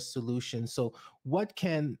as well as solutions. So what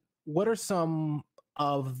are some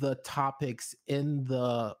of the topics in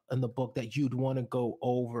the book that you'd want to go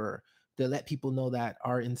over to let people know that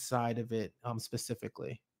are inside of it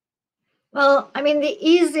specifically? Well, I mean, the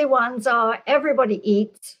easy ones are everybody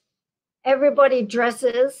eats, everybody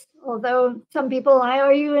dresses, although some people,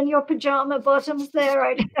 are you in your pajama bottoms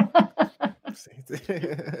there?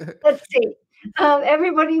 Let's see.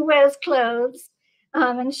 Everybody wears clothes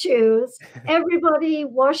and shoes. Everybody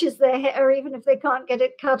washes their hair, even if they can't get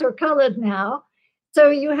it cut or colored now. So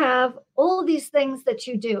you have all these things that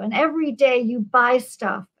you do, and every day you buy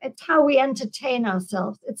stuff. It's how we entertain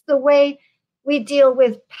ourselves. It's the way we deal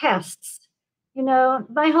with pests.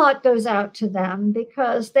 My heart goes out to them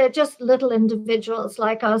because they're just little individuals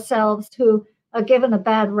like ourselves who are given a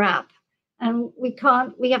bad rap. And we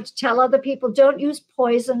have to tell other people, don't use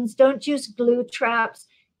poisons, don't use glue traps,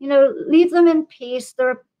 leave them in peace.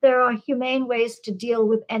 There are humane ways to deal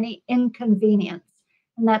with any inconvenience.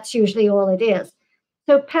 And that's usually all it is.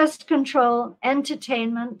 So pest control,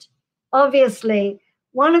 entertainment, obviously,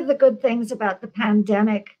 one of the good things about the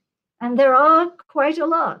pandemic, and there are quite a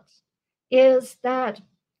lot, is that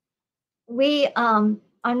we are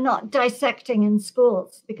not dissecting in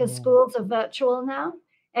schools because schools are virtual now.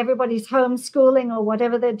 Everybody's homeschooling or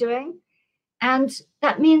whatever they're doing. And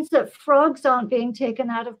that means that frogs aren't being taken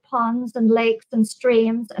out of ponds and lakes and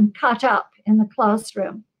streams and cut up in the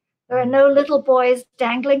classroom. There are no little boys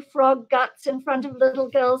dangling frog guts in front of little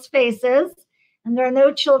girls' faces, and there are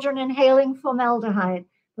no children inhaling formaldehyde.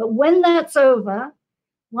 But when that's over,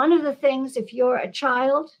 one of the things, if you're a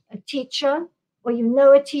child, a teacher, or you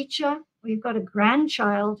know a teacher, or you've got a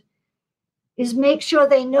grandchild, is make sure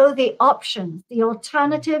they know the options, the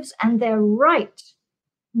alternatives, and they're right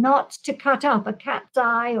not to cut up a cat's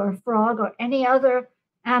eye or a frog or any other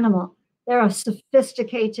animal. There are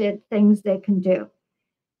sophisticated things they can do.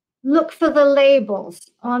 Look for the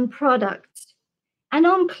labels on products and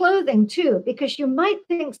on clothing too, because you might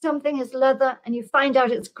think something is leather and you find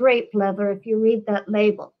out it's grape leather if you read that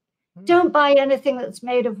label. Don't buy anything that's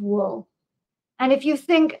made of wool. And if you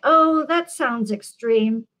think, oh, that sounds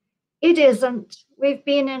extreme, it isn't. We've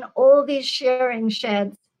been in all these shearing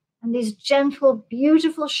sheds, and these gentle,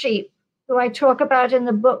 beautiful sheep who I talk about in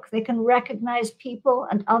the book, they can recognize people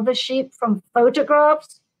and other sheep from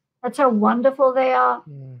photographs. That's how wonderful they are.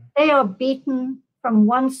 They are beaten from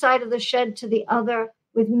one side of the shed to the other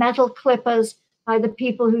with metal clippers by the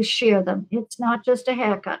people who shear them. It's not just a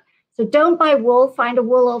haircut. So don't buy wool, find a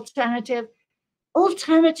wool alternative.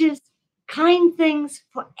 Alternatives, kind things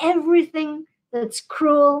for everything that's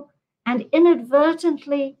cruel, and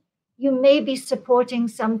inadvertently, you may be supporting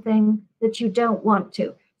something that you don't want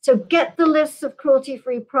to. So get the lists of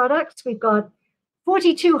cruelty-free products. We've got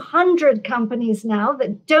 4,200 companies now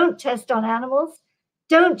that don't test on animals,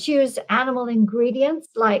 don't use animal ingredients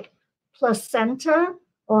like placenta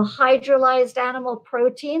or hydrolyzed animal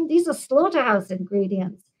protein. These are slaughterhouse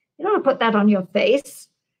ingredients. You don't want to put that on your face,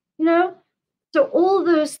 you know? So all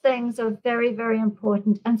those things are very, very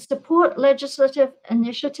important. And support legislative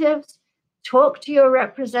initiatives, talk to your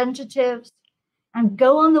representatives, and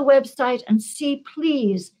go on the website and see,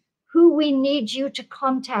 please, who we need you to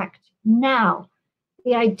contact now.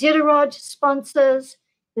 The Iditarod sponsors,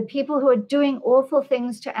 the people who are doing awful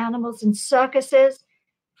things to animals in circuses,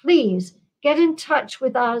 please get in touch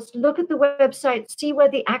with us, look at the website, see where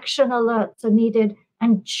the action alerts are needed,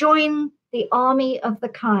 and join the army of the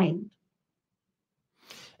kind.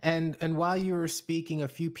 And while you were speaking, a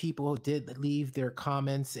few people did leave their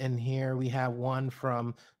comments in here. We have one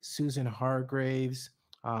from Susan Hargraves.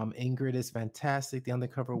 Ingrid is fantastic. The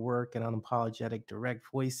undercover work and unapologetic direct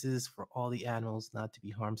voices for all the animals not to be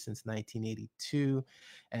harmed since 1982.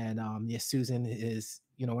 And yes, Susan is,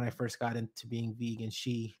 when I first got into being vegan,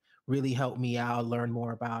 she really helped me out, learn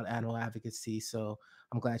more about animal advocacy. So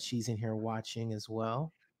I'm glad she's in here watching as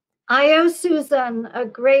well. I owe Susan a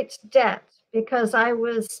great debt because I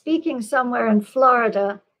was speaking somewhere in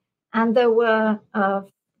Florida and there were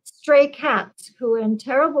stray cats who were in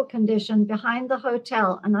terrible condition behind the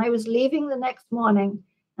hotel. And I was leaving the next morning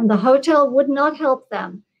and the hotel would not help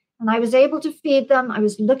them. And I was able to feed them. I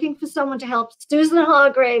was looking for someone to help. Susan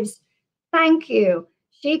Hargraves, thank you.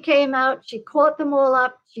 She came out, she caught them all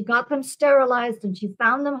up, she got them sterilized, and she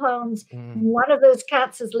found them homes. And one of those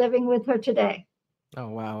cats is living with her today. Oh,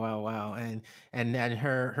 wow. And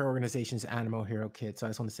her organization's Animal Hero Kids. So I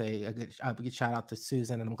just want to say a good shout out to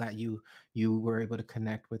Susan, and I'm glad you were able to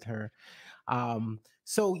connect with her.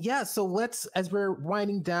 So let's, as we're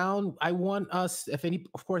winding down, I want us, if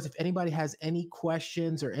anybody has any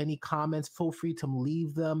questions or any comments, feel free to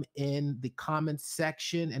leave them in the comments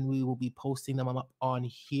section and we will be posting them up on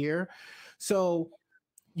here. So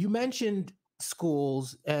you mentioned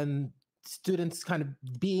schools and students kind of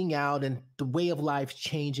being out and the way of life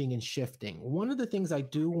changing and shifting. One of the things I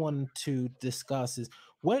do want to discuss is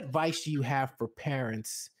what advice do you have for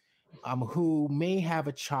parents who may have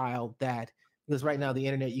a child that, because right now the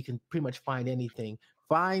internet, you can pretty much find anything,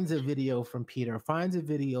 finds a video from Peter, finds a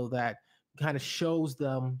video that kind of shows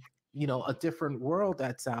them, a different world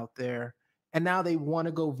that's out there. And now they want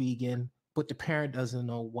to go vegan, but the parent doesn't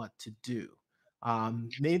know what to do.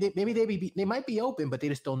 Maybe they might be open, but they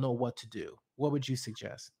just don't know what to do. What would you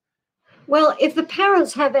suggest? Well, if the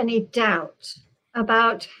parents have any doubt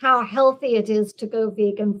about how healthy it is to go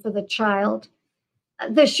vegan for the child,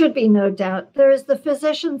 there should be no doubt. There is the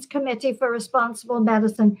Physicians Committee for Responsible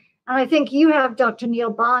Medicine, and I think you have Dr. Neil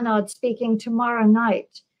Barnard speaking tomorrow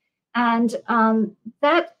night. And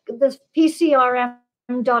the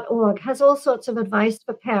PCRM.org has all sorts of advice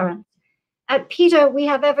for parents. At PETA, we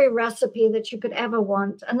have every recipe that you could ever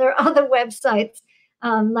want. And there are other websites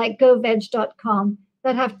like goveg.com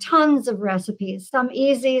that have tons of recipes, some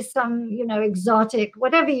easy, some, exotic,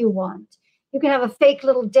 whatever you want. You can have a fake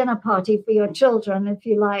little dinner party for your children if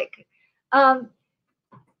you like.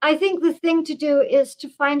 I think the thing to do is to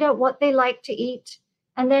find out what they like to eat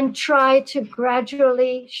and then try to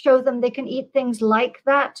gradually show them they can eat things like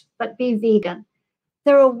that, but be vegan.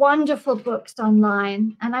 There are wonderful books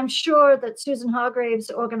online, and I'm sure that Susan Hargraves'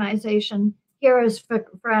 organization, Heroes for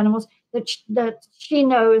Animals, that she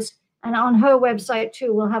knows, and on her website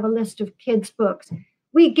too, we'll have a list of kids' books.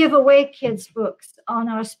 We give away kids' books on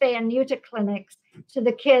our spay and neuter clinics to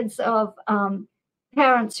the kids of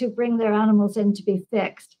parents who bring their animals in to be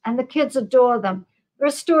fixed, and the kids adore them. There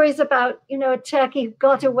are stories about, a turkey who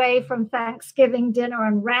got away from Thanksgiving dinner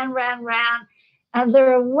and ran. And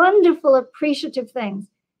there are wonderful, appreciative things.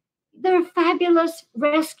 There are fabulous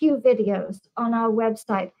rescue videos on our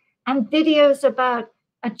website. and videos about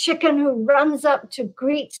a chicken who runs up to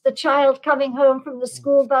greet the child coming home from the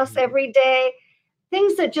school bus every day.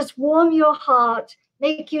 Things that just warm your heart,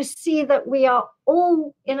 make you see that we are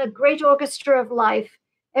all in a great orchestra of life.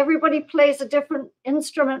 Everybody plays a different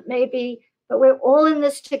instrument, maybe, but we're all in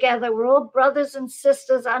this together. We're all brothers and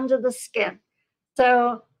sisters under the skin.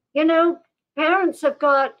 So, parents have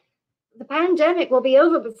got, the pandemic will be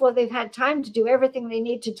over before they've had time to do everything they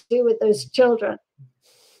need to do with those children.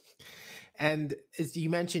 And as you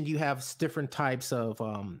mentioned, you have different types of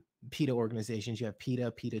PETA organizations. You have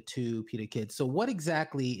PETA, PETA 2, PETA Kids. So what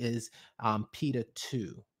exactly is PETA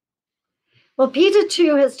 2? Well, PETA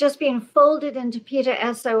 2 has just been folded into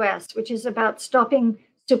PETA SOS, which is about stopping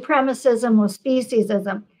supremacism or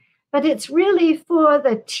speciesism. But it's really for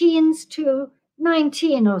the teens to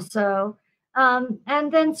 19 or so.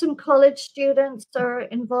 And then some college students are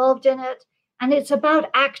involved in it. And it's about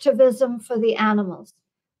activism for the animals.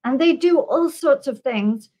 And they do all sorts of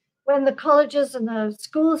things. When the colleges and the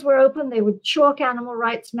schools were open, they would chalk animal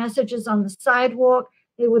rights messages on the sidewalk.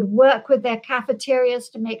 They would work with their cafeterias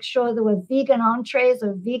to make sure there were vegan entrees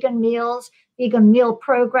or vegan meals, vegan meal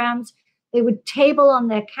programs. They would table on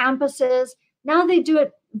their campuses. Now they do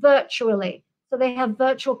it virtually. So they have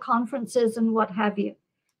virtual conferences and what have you.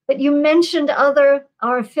 But you mentioned our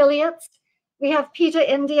affiliates. We have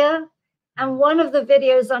PETA India. And one of the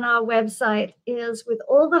videos on our website is with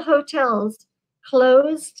all the hotels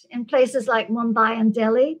closed in places like Mumbai and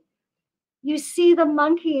Delhi. You see the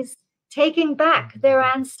monkeys taking back their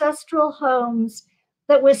ancestral homes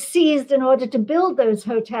that were seized in order to build those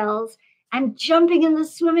hotels and jumping in the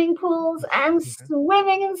swimming pools and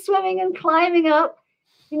swimming and climbing up.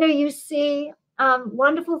 You see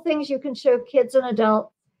wonderful things you can show kids and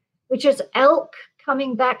adults, which is elk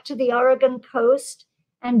coming back to the Oregon coast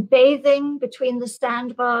and bathing between the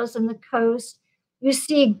sandbars and the coast. You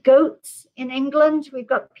see goats in England. We've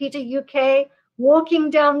got PETA UK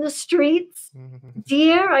walking down the streets.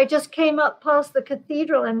 Deer, I just came up past the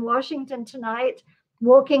cathedral in Washington tonight,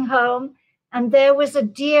 walking home, and there was a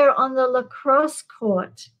deer on the lacrosse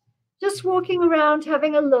court, just walking around,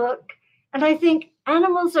 having a look. And I think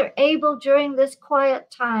animals are able during this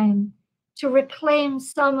quiet time to reclaim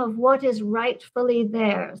some of what is rightfully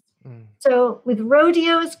theirs. So with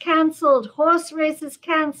rodeos canceled, horse races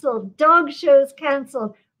canceled, dog shows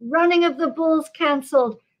canceled, running of the bulls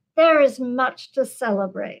canceled, there is much to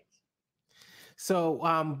celebrate. So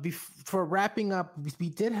for wrapping up, we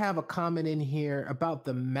did have a comment in here about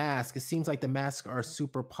the mask. It seems like the masks are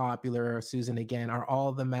super popular. Susan, again, are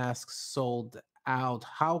all the masks sold out?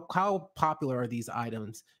 How popular are these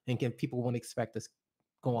items? And can people won't expect this?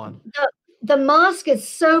 Go on. The mask is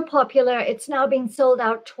so popular, it's now been sold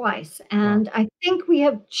out twice. And wow. I think we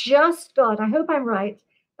have just got, I hope I'm right,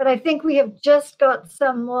 but I think we have just got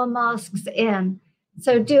some more masks in.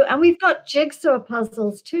 And we've got jigsaw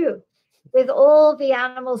puzzles too, with all the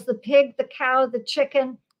animals, the pig, the cow, the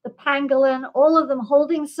chicken, the pangolin, all of them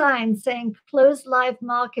holding signs saying closed live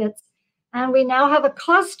markets. And we now have a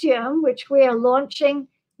costume, which we are launching.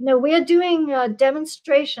 We are doing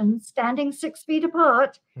demonstrations standing 6 feet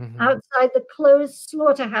apart outside the closed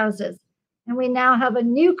slaughterhouses. And we now have a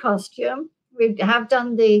new costume. We have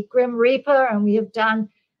done the Grim Reaper, and we have done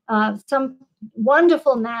some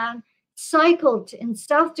wonderful man cycled in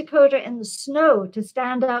South Dakota in the snow to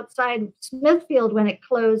stand outside Smithfield when it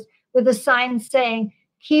closed with a sign saying,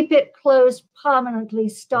 keep it closed permanently,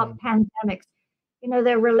 stop pandemics.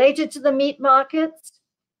 They're related to the meat markets,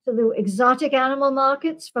 to the exotic animal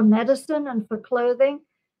markets for medicine and for clothing.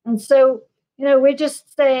 And so, we're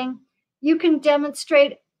just saying you can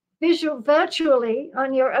demonstrate virtually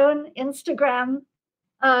on your own Instagram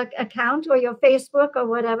account or your Facebook or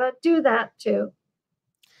whatever. Do that too.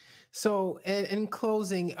 So in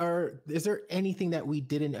closing, is there anything that we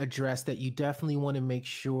didn't address that you definitely want to make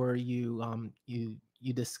sure you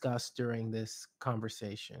discuss during this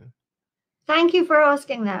conversation? Thank you for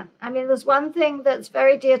asking that. I mean, there's one thing that's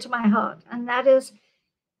very dear to my heart, and that is,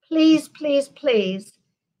 please, please, please,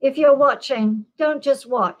 if you're watching, don't just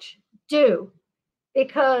watch, do,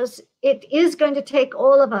 because it is going to take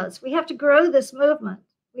all of us. We have to grow this movement.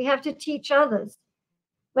 We have to teach others.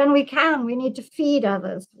 When we can, we need to feed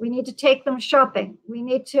others. We need to take them shopping. We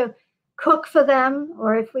need to cook for them,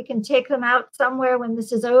 or if we can take them out somewhere when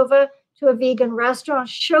this is over to a vegan restaurant,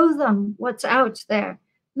 show them what's out there.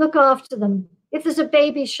 Look after them. If there's a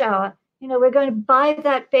baby shower, we're going to buy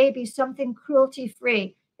that baby something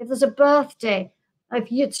cruelty-free. If there's a birthday, if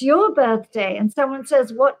it's your birthday and someone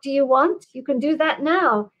says, what do you want? You can do that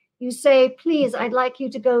now. You say, please, I'd like you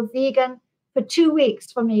to go vegan for 2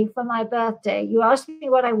 weeks for me for my birthday. You ask me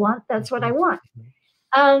what I want, that's what I want.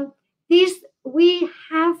 Um, we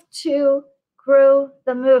have to grow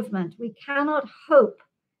the movement. We cannot hope.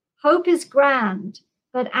 Hope is grand,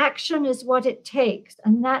 but action is what it takes.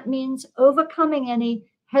 And that means overcoming any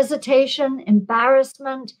hesitation,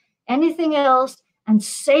 embarrassment, anything else, and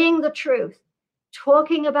saying the truth,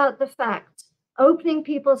 talking about the facts, opening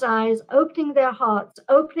people's eyes, opening their hearts,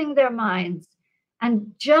 opening their minds,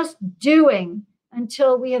 and just doing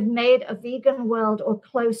until we have made a vegan world or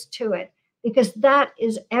close to it, because that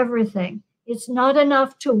is everything. It's not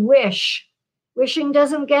enough to wish. Wishing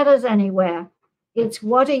doesn't get us anywhere. It's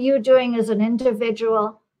what are you doing as an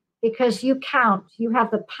individual, because you count. You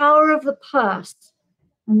have the power of the purse,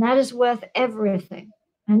 and that is worth everything.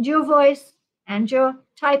 And your voice and your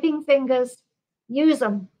typing fingers, use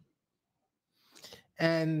them.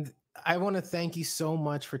 And I want to thank you so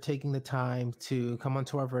much for taking the time to come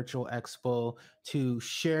onto our virtual expo, to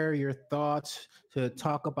share your thoughts, to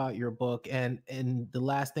talk about your book. And the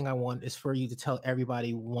last thing I want is for you to tell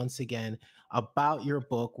everybody once again about your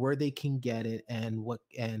book, where they can get it, and what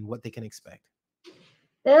they can expect.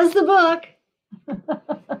 There's the book.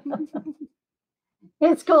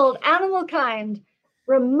 It's called Animal Kind: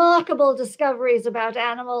 Remarkable Discoveries About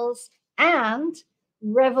Animals and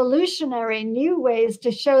Revolutionary New Ways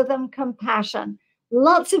to Show Them Compassion.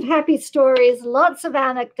 Lots of happy stories, lots of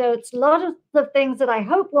anecdotes, lots of things that I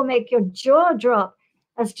hope will make your jaw drop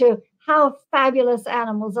as to how fabulous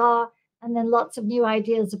animals are, and then lots of new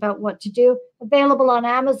ideas about what to do. Available on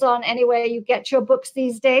Amazon, anywhere you get your books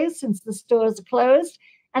these days, since the stores are closed,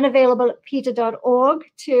 and available at PETA.org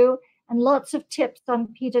too, and lots of tips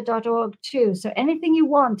on PETA.org too. So anything you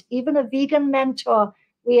want, even a vegan mentor,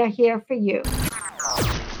 we are here for you.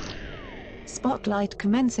 Spotlight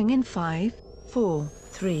commencing in 5, 4,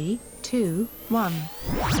 3, 2, 1.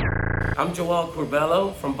 I'm Joel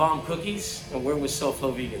Corbello from Bomb Cookies, and we're with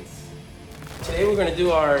SoFlo Vegans. Today we're going to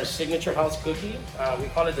do our signature house cookie. We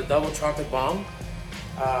call it the Double Chocolate Bomb.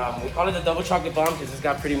 We call it the Double Chocolate Bomb because it's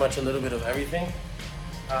got pretty much a little bit of everything.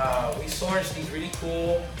 We sourced these really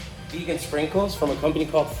cool vegan sprinkles from a company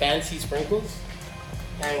called Fancy Sprinkles.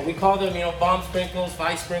 And we call them, bomb sprinkles,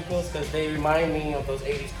 vice sprinkles, because they remind me of those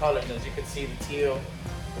 80s colors. As you can see, the teal,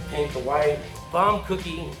 the pink, the white. Bomb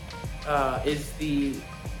cookie is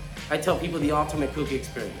I tell people, the ultimate cookie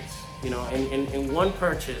experience. In one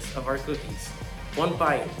purchase of our cookies, one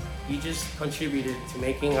bite, you just contributed to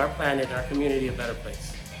making our planet and our community a better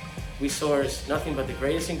place. We source nothing but the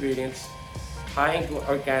greatest ingredients, high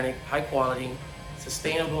organic, high quality,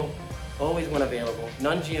 sustainable, always when available,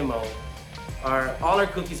 non-GMO. All our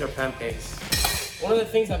cookies are plant-based. One of the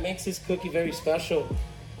things that makes this cookie very special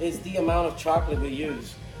is the amount of chocolate we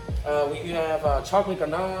use. We have chocolate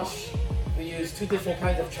ganache. We use 2 different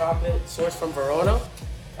kinds of chocolate sourced from Verona.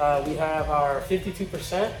 We have our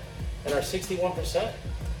 52% and our 61%.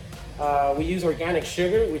 We use organic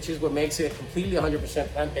sugar, which is what makes it completely 100%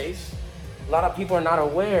 plant-based. A lot of people are not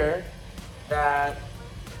aware that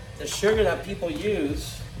the sugar that people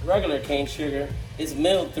use, regular cane sugar, is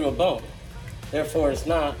milled through a bone. Therefore, it's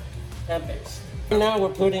not plant-based. Now we're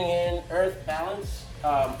putting in Earth Balance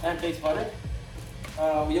plant-based butter.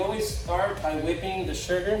 We always start by whipping the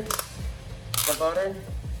sugar, the butter,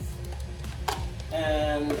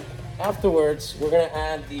 and afterwards we're gonna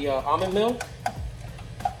add the almond milk.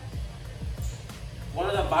 One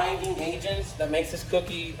of the binding agents that makes this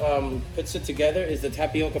cookie, puts it together, is the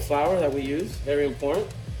tapioca flour that we use, very important.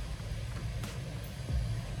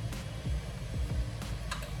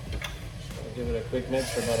 Give it a quick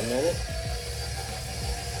mix for about a minute.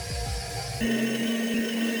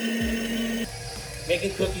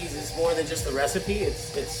 Making cookies is more than just a recipe.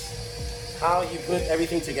 It's how you put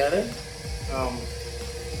everything together.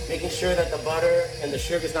 Making sure that the butter and the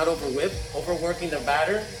sugar is not overworking the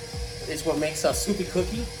batter is what makes a soupy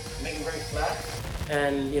cookie, make it very flat.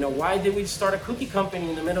 And why did we start a cookie company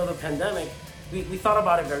in the middle of the pandemic? We thought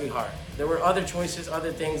about it very hard. There were other choices,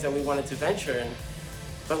 other things that we wanted to venture in.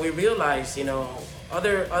 But we realized,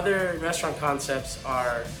 other restaurant concepts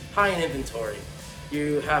are high in inventory.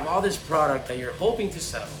 You have all this product that you're hoping to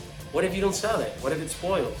sell. What if you don't sell it? What if it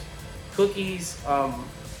spoils? Cookies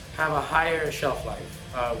have a higher shelf life.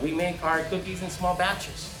 We make our cookies in small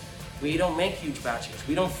batches. We don't make huge batches.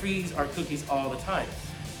 We don't freeze our cookies all the time.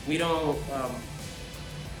 We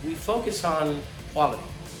focus on quality.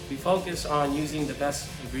 We focus on using the best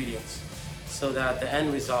ingredients so that the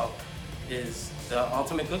end result is the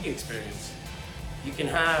ultimate cookie experience. You can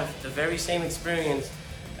have the very same experience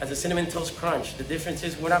as a Cinnamon Toast Crunch. The difference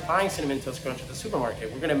is we're not buying Cinnamon Toast Crunch at the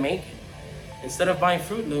supermarket. We're gonna make it. Instead of buying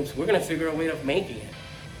Fruit Loops, we're gonna figure a way of making it.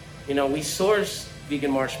 We source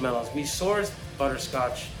vegan marshmallows. We source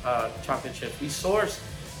butterscotch chocolate chips. We source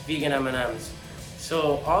vegan M&Ms.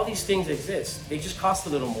 So all these things exist. They just cost a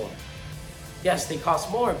little more. Yes, they cost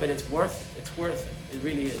more, but it's worth it. It's worth it. It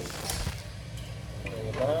really is. Bring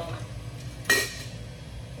it down.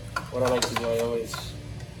 What I like to do, I always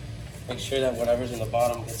make sure that whatever's in the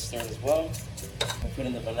bottom gets stirred as well. I put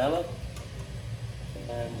in the vanilla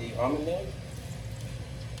and the almond milk.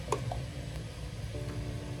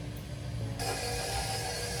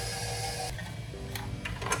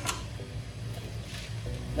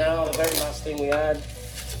 Now the very last thing we add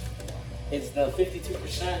is the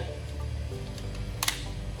 52%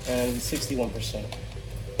 and 61%.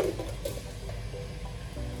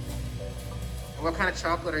 What kind of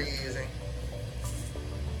chocolate are you using?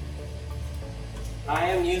 I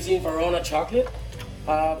am using Verona chocolate.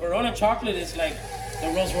 Verona chocolate is like the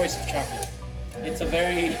Rolls Royce of chocolate. It's a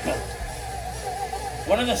very...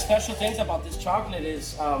 One of the special things about this chocolate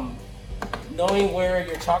is knowing where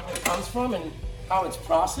your chocolate comes from and how it's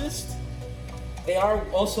processed. They are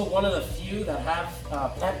also one of the few that have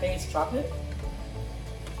plant-based chocolate.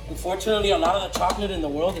 Unfortunately, a lot of the chocolate in the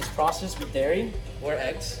world is processed with dairy or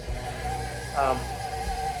eggs.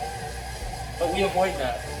 But we avoid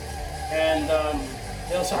that. And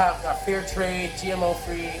they also have fair trade,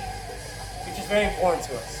 GMO-free, which is very important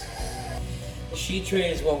to us. The sheet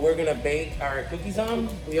tray is what we're gonna bake our cookies on.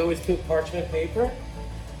 We always cook parchment paper.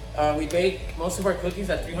 We bake most of our cookies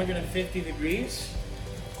at 350 degrees.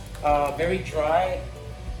 Very dry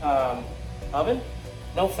oven,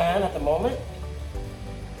 no fan at the moment.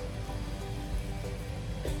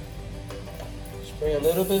 Spray a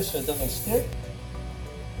little bit so it doesn't stick.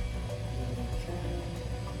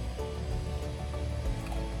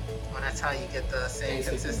 Well, that's how you get the same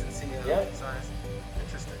consistency of size.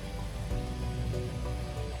 Interesting.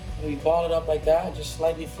 We ball it up like that, just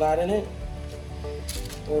slightly flatten it.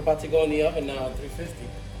 We're about to go in the oven now at 350.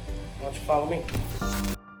 Why don't you follow me?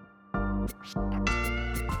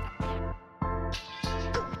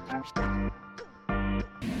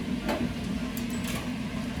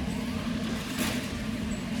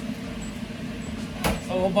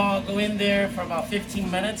 So we'll go in there for about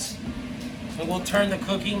 15 minutes and we'll turn the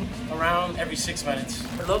cooking around every 6 minutes.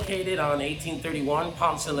 We're located on 1831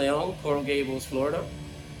 Ponce de Leon, Coral Gables, Florida.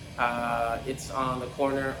 It's on the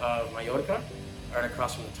corner of Mallorca, right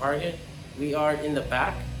across from the Target. We are in the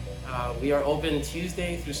back. We are open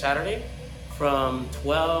Tuesday through Saturday from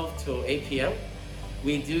 12 to 8 p.m.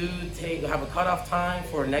 We do have a cutoff time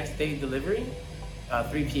for next day delivery,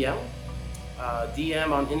 3 p.m.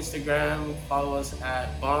 DM on Instagram, follow us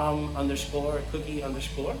at bomb_cookie_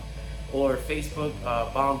 or Facebook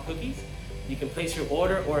Bomb Cookies. You can place your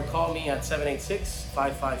order or call me at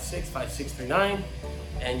 786-556-5639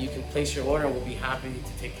 and you can place your order and we'll be happy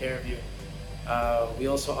to take care of you. We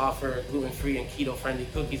also offer gluten-free and keto-friendly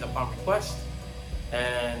cookies upon request.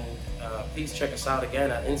 And please check us out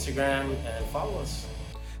again at Instagram and follow us.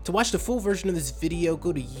 To watch the full version of this video,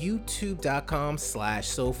 go to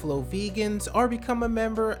youtube.com/SoFloVegans or become a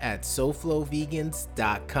member at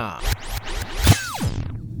SoFloVegans.com.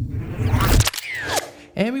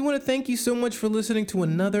 And we want to thank you so much for listening to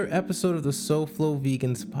another episode of the SoFlo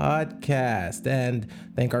Vegans podcast, and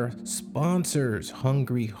thank our sponsors,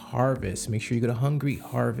 Hungry Harvest. Make sure you go to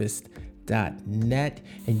hungryharvest.net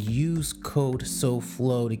and use code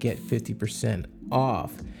SoFlo to get 50%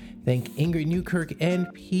 off. Thank Ingrid Newkirk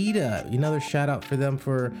and PETA. Another shout out for them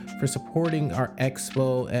for supporting our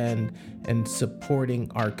expo and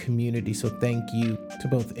supporting our community. So thank you to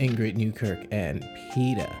both Ingrid Newkirk and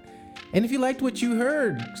PETA. And if you liked what you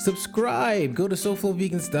heard, subscribe. Go to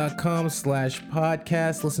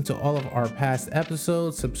SoFloVegans.com/podcast. Listen to all of our past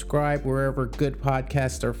episodes. Subscribe wherever good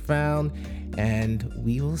podcasts are found. And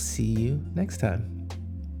we will see you next time.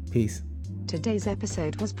 Peace. Today's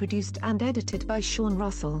episode was produced and edited by Sean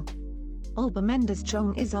Russell. Olba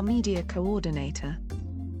Mendes-Jong is our media coordinator.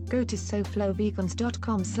 Go to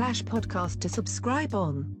SoFloVegans.com/podcast to subscribe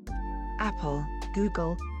on Apple,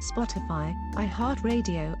 Google, Spotify,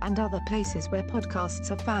 iHeartRadio, and other places where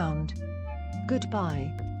podcasts are found.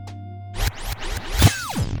 Goodbye.